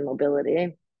 desegregation,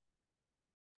 mobility.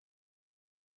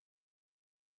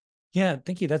 Yeah,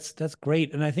 thank you. That's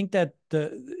great. And I think that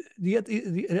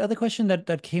the other question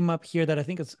that came up here that I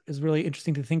think is really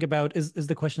interesting to think about is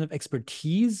the question of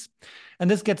expertise. And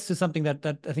this gets to something that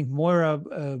I think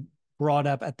Moira brought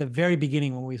up at the very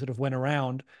beginning when we sort of went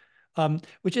around,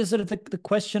 which is sort of the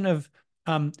question of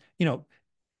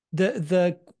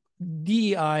the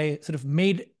DEI sort of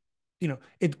made,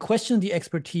 it questioned the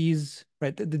expertise,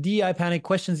 right? The DEI panic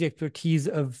questions the expertise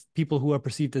of people who are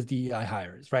perceived as DEI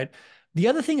hires, right? The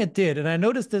other thing it did, and I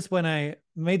noticed this when I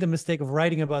made the mistake of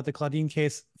writing about the Claudine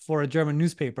case for a German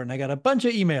newspaper, and I got a bunch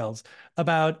of emails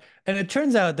about, and it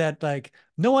turns out that like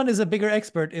no one is a bigger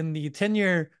expert in the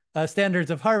tenure standards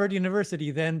of Harvard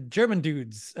University than German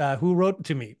dudes who wrote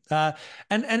to me. And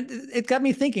it got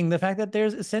me thinking the fact that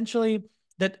there's essentially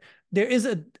that there is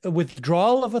a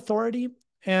withdrawal of authority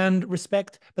and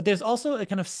respect, but there's also a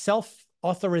kind of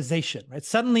self-authorization, right?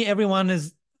 Suddenly everyone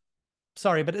is,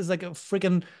 sorry, but is like a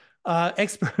freaking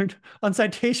expert on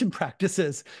citation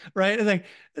practices, right? And like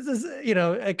this is, I'm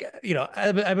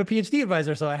a PhD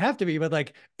advisor, so I have to be, but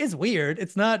like it's weird.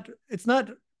 It's not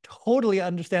totally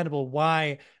understandable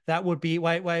why that would be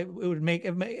why it would make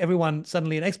everyone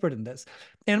suddenly an expert in this.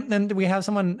 And then we have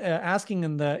someone asking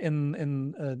in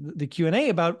the Q&A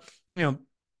about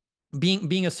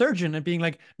being a surgeon and being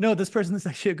like, no, this person is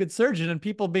actually a good surgeon, and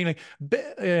people being like,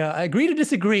 I agree to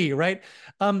disagree, right?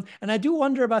 And I do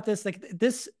wonder about this, like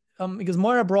this, because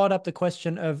Moira brought up the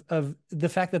question of the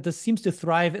fact that this seems to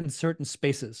thrive in certain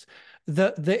spaces.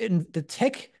 The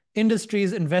tech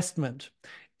industry's investment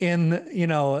in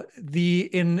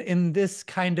in this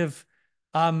kind of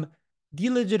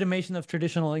delegitimation of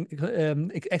traditional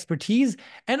expertise,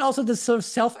 and also this sort of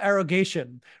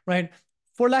self-arrogation, right?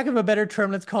 For lack of a better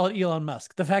term, let's call it Elon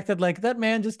Musk. The fact that like that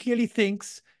man just clearly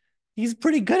thinks he's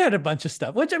pretty good at a bunch of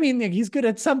stuff, which I mean, he's good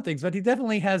at some things, but he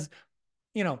definitely has,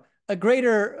 a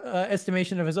greater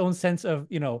estimation of his own sense of,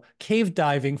 cave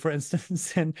diving, for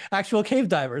instance, and actual cave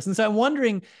divers. And so I'm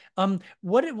wondering,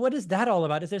 what is that all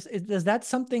about? Is that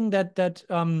something that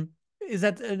is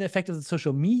that an effect of the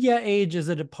social media age? Is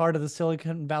it a part of the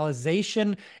Silicon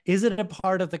Valleyization? Is it a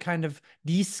part of the kind of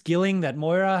de-skilling that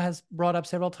Moira has brought up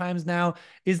several times now?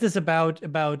 Is this about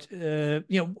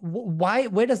why?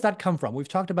 Where does that come from? We've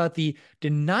talked about the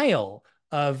denial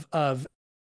of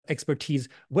expertise.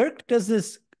 Where does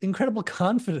this incredible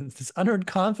confidence, this unearned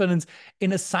confidence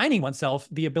in assigning oneself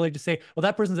the ability to say, well,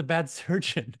 that person's a bad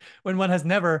surgeon, when one has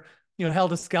never,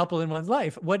 held a scalpel in one's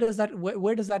life? Where does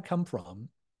that come from?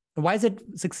 And why is it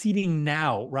succeeding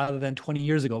now rather than 20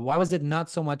 years ago? Why was it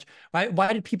not so much?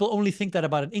 Why did people only think that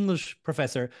about an English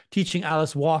professor teaching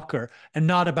Alice Walker and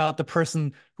not about the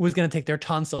person who was going to take their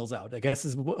tonsils out? I guess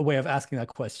is a way of asking that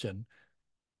question.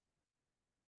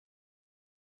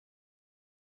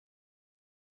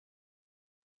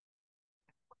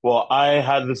 Well, I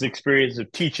had this experience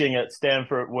of teaching at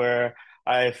Stanford where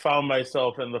I found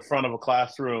myself in the front of a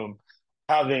classroom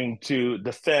having to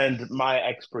defend my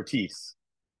expertise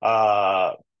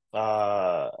uh,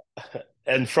 uh,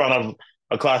 in front of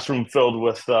a classroom filled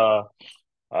with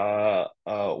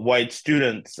white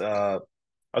students, a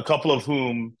couple of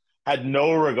whom had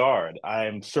no regard,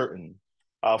 I'm certain,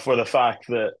 for the fact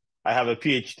that I have a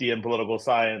PhD in political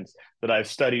science, that I've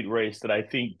studied race, that I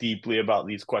think deeply about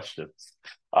these questions.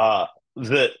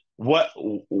 That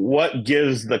what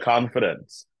gives the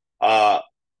confidence?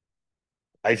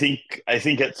 I think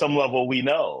at some level we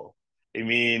know. I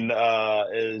mean,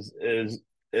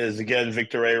 is again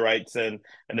Victor A. writes in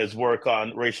his work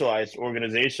on racialized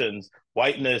organizations,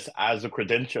 whiteness as a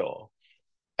credential,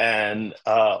 and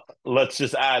let's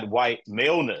just add white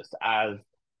maleness as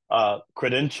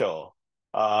credential,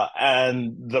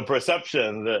 and the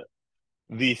perception that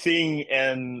the thing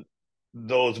in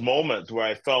those moments where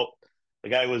I felt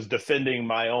like I was defending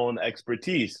my own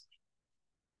expertise,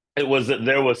 it was that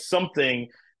there was something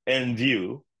in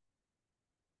view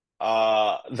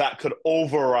that could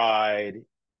override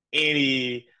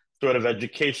any sort of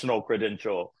educational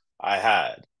credential I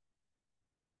had.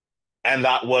 And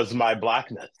that was my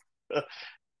blackness.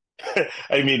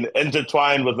 I mean,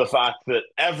 intertwined with the fact that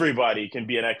everybody can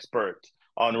be an expert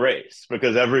on race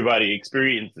because everybody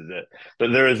experiences it.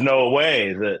 That there is no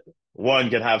way that one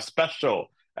can have special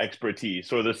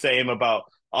expertise, or the same about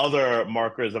other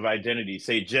markers of identity,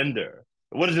 say gender.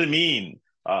 What does it mean,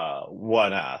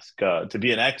 one asks, to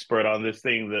be an expert on this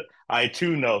thing that I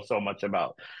too know so much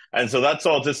about? And so that's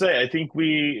all to say, I think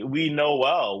we know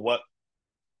well what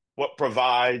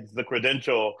provides the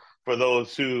credential for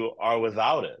those who are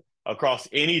without it across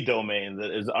any domain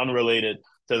that is unrelated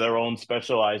to their own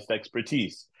specialized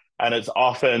expertise. And it's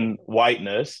often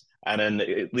whiteness, and in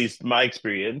at least my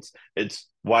experience, it's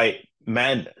white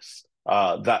manness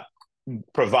that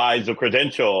provides a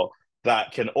credential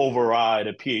that can override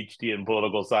a PhD in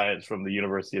political science from the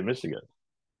University of Michigan.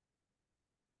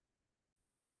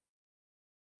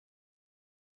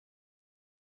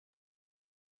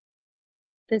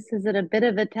 This is at a bit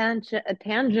of a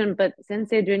tangent, but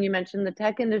since Adrian, you mentioned the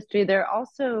tech industry, there are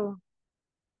also,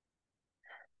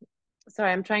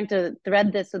 sorry, I'm trying to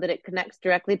thread this so that it connects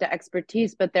directly to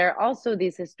expertise, but there are also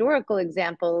these historical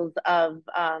examples of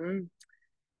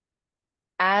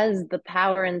as the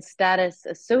power and status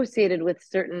associated with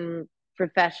certain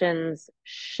professions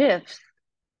shifts,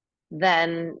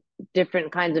 then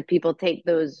different kinds of people take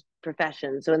those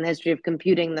professions. So in the history of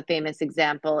computing, the famous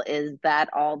example is that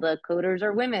all the coders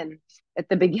are women at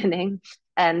the beginning.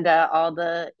 And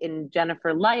in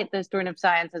Jennifer Light, the historian of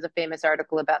science, has a famous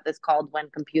article about this called When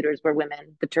Computers Were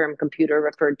Women. The term computer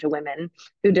referred to women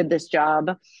who did this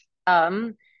job.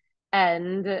 And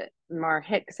Mar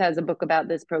Hicks has a book about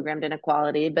this, Programmed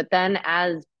Inequality. But then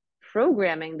as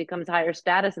programming becomes higher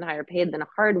status and higher paid than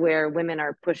hardware, women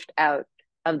are pushed out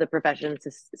of the profession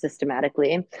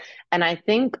systematically. And I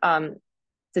think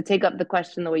to take up the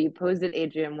question the way you posed it,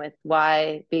 Adrian, with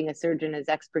why being a surgeon is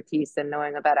expertise and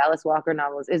knowing about Alice Walker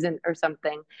novels isn't, or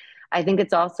something, I think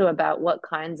it's also about what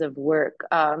kinds of work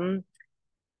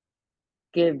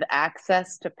give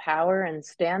access to power and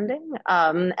standing,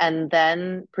 and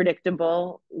then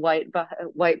predictable white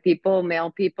people, male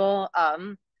people,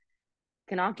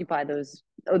 can occupy those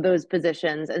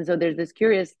positions. And so there's this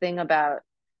curious thing about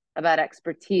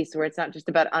expertise where it's not just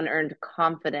about unearned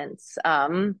confidence,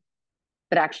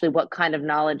 but actually what kind of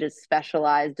knowledge is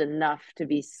specialized enough to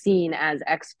be seen as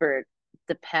expert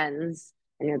depends.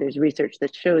 There's research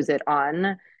that shows it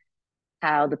on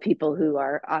how the people who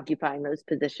are occupying those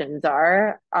positions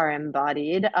are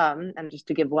embodied. And just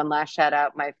to give one last shout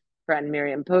out, my friend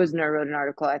Miriam Posner wrote an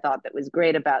article I thought that was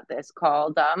great about this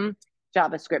called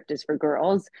JavaScript is for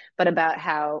Girls, but about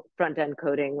how front-end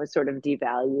coding was sort of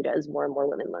devalued as more and more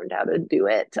women learned how to do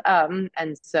it.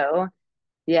 And so,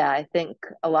 yeah, I think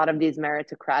a lot of these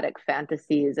meritocratic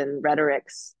fantasies and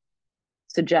rhetorics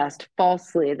suggest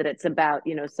falsely that it's about,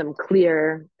 some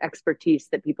clear expertise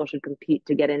that people should compete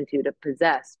to get into, to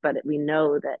possess. But we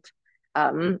know that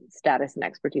status and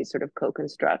expertise sort of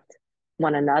co-construct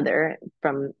one another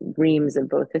from reams of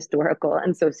both historical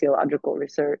and sociological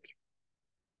research.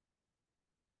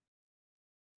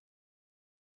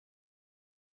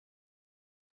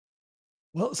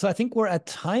 Well, so I think we're at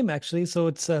time, actually. So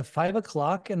it's 5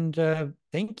 o'clock, and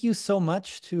thank you so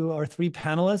much to our three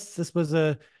panelists. This was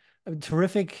a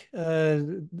terrific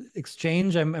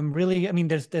exchange. I'm really, I mean,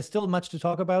 there's still much to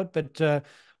talk about, but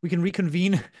we can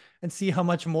reconvene and see how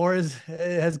much more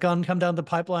has come down the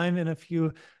pipeline in a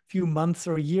few few months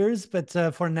or years. But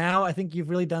for now, I think you've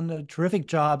really done a terrific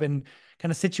job in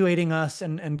kind of situating us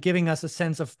and giving us a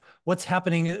sense of what's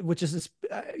happening, which is,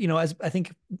 as I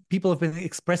think people have been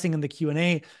expressing in the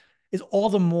Q&A, is all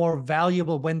the more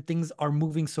valuable when things are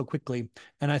moving so quickly.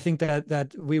 And I think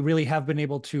that we really have been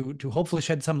able to hopefully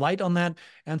shed some light on that,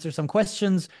 answer some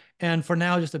questions. And for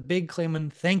now, just a big claim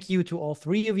and thank you to all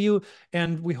three of you.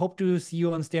 And we hope to see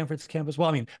you on Stanford's campus. Well,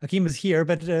 I mean, Hakeem is here,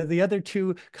 but the other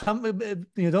two, come,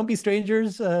 don't be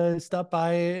strangers, stop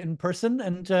by in person,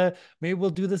 and maybe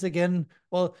we'll do this again.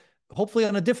 Well, hopefully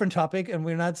on a different topic, and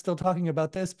we're not still talking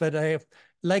about this, but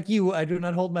like you, I do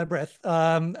not hold my breath.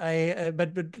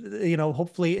 But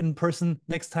hopefully in person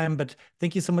next time. But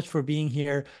thank you so much for being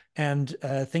here, and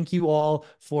thank you all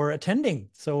for attending.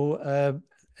 So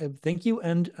thank you,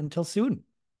 and until soon.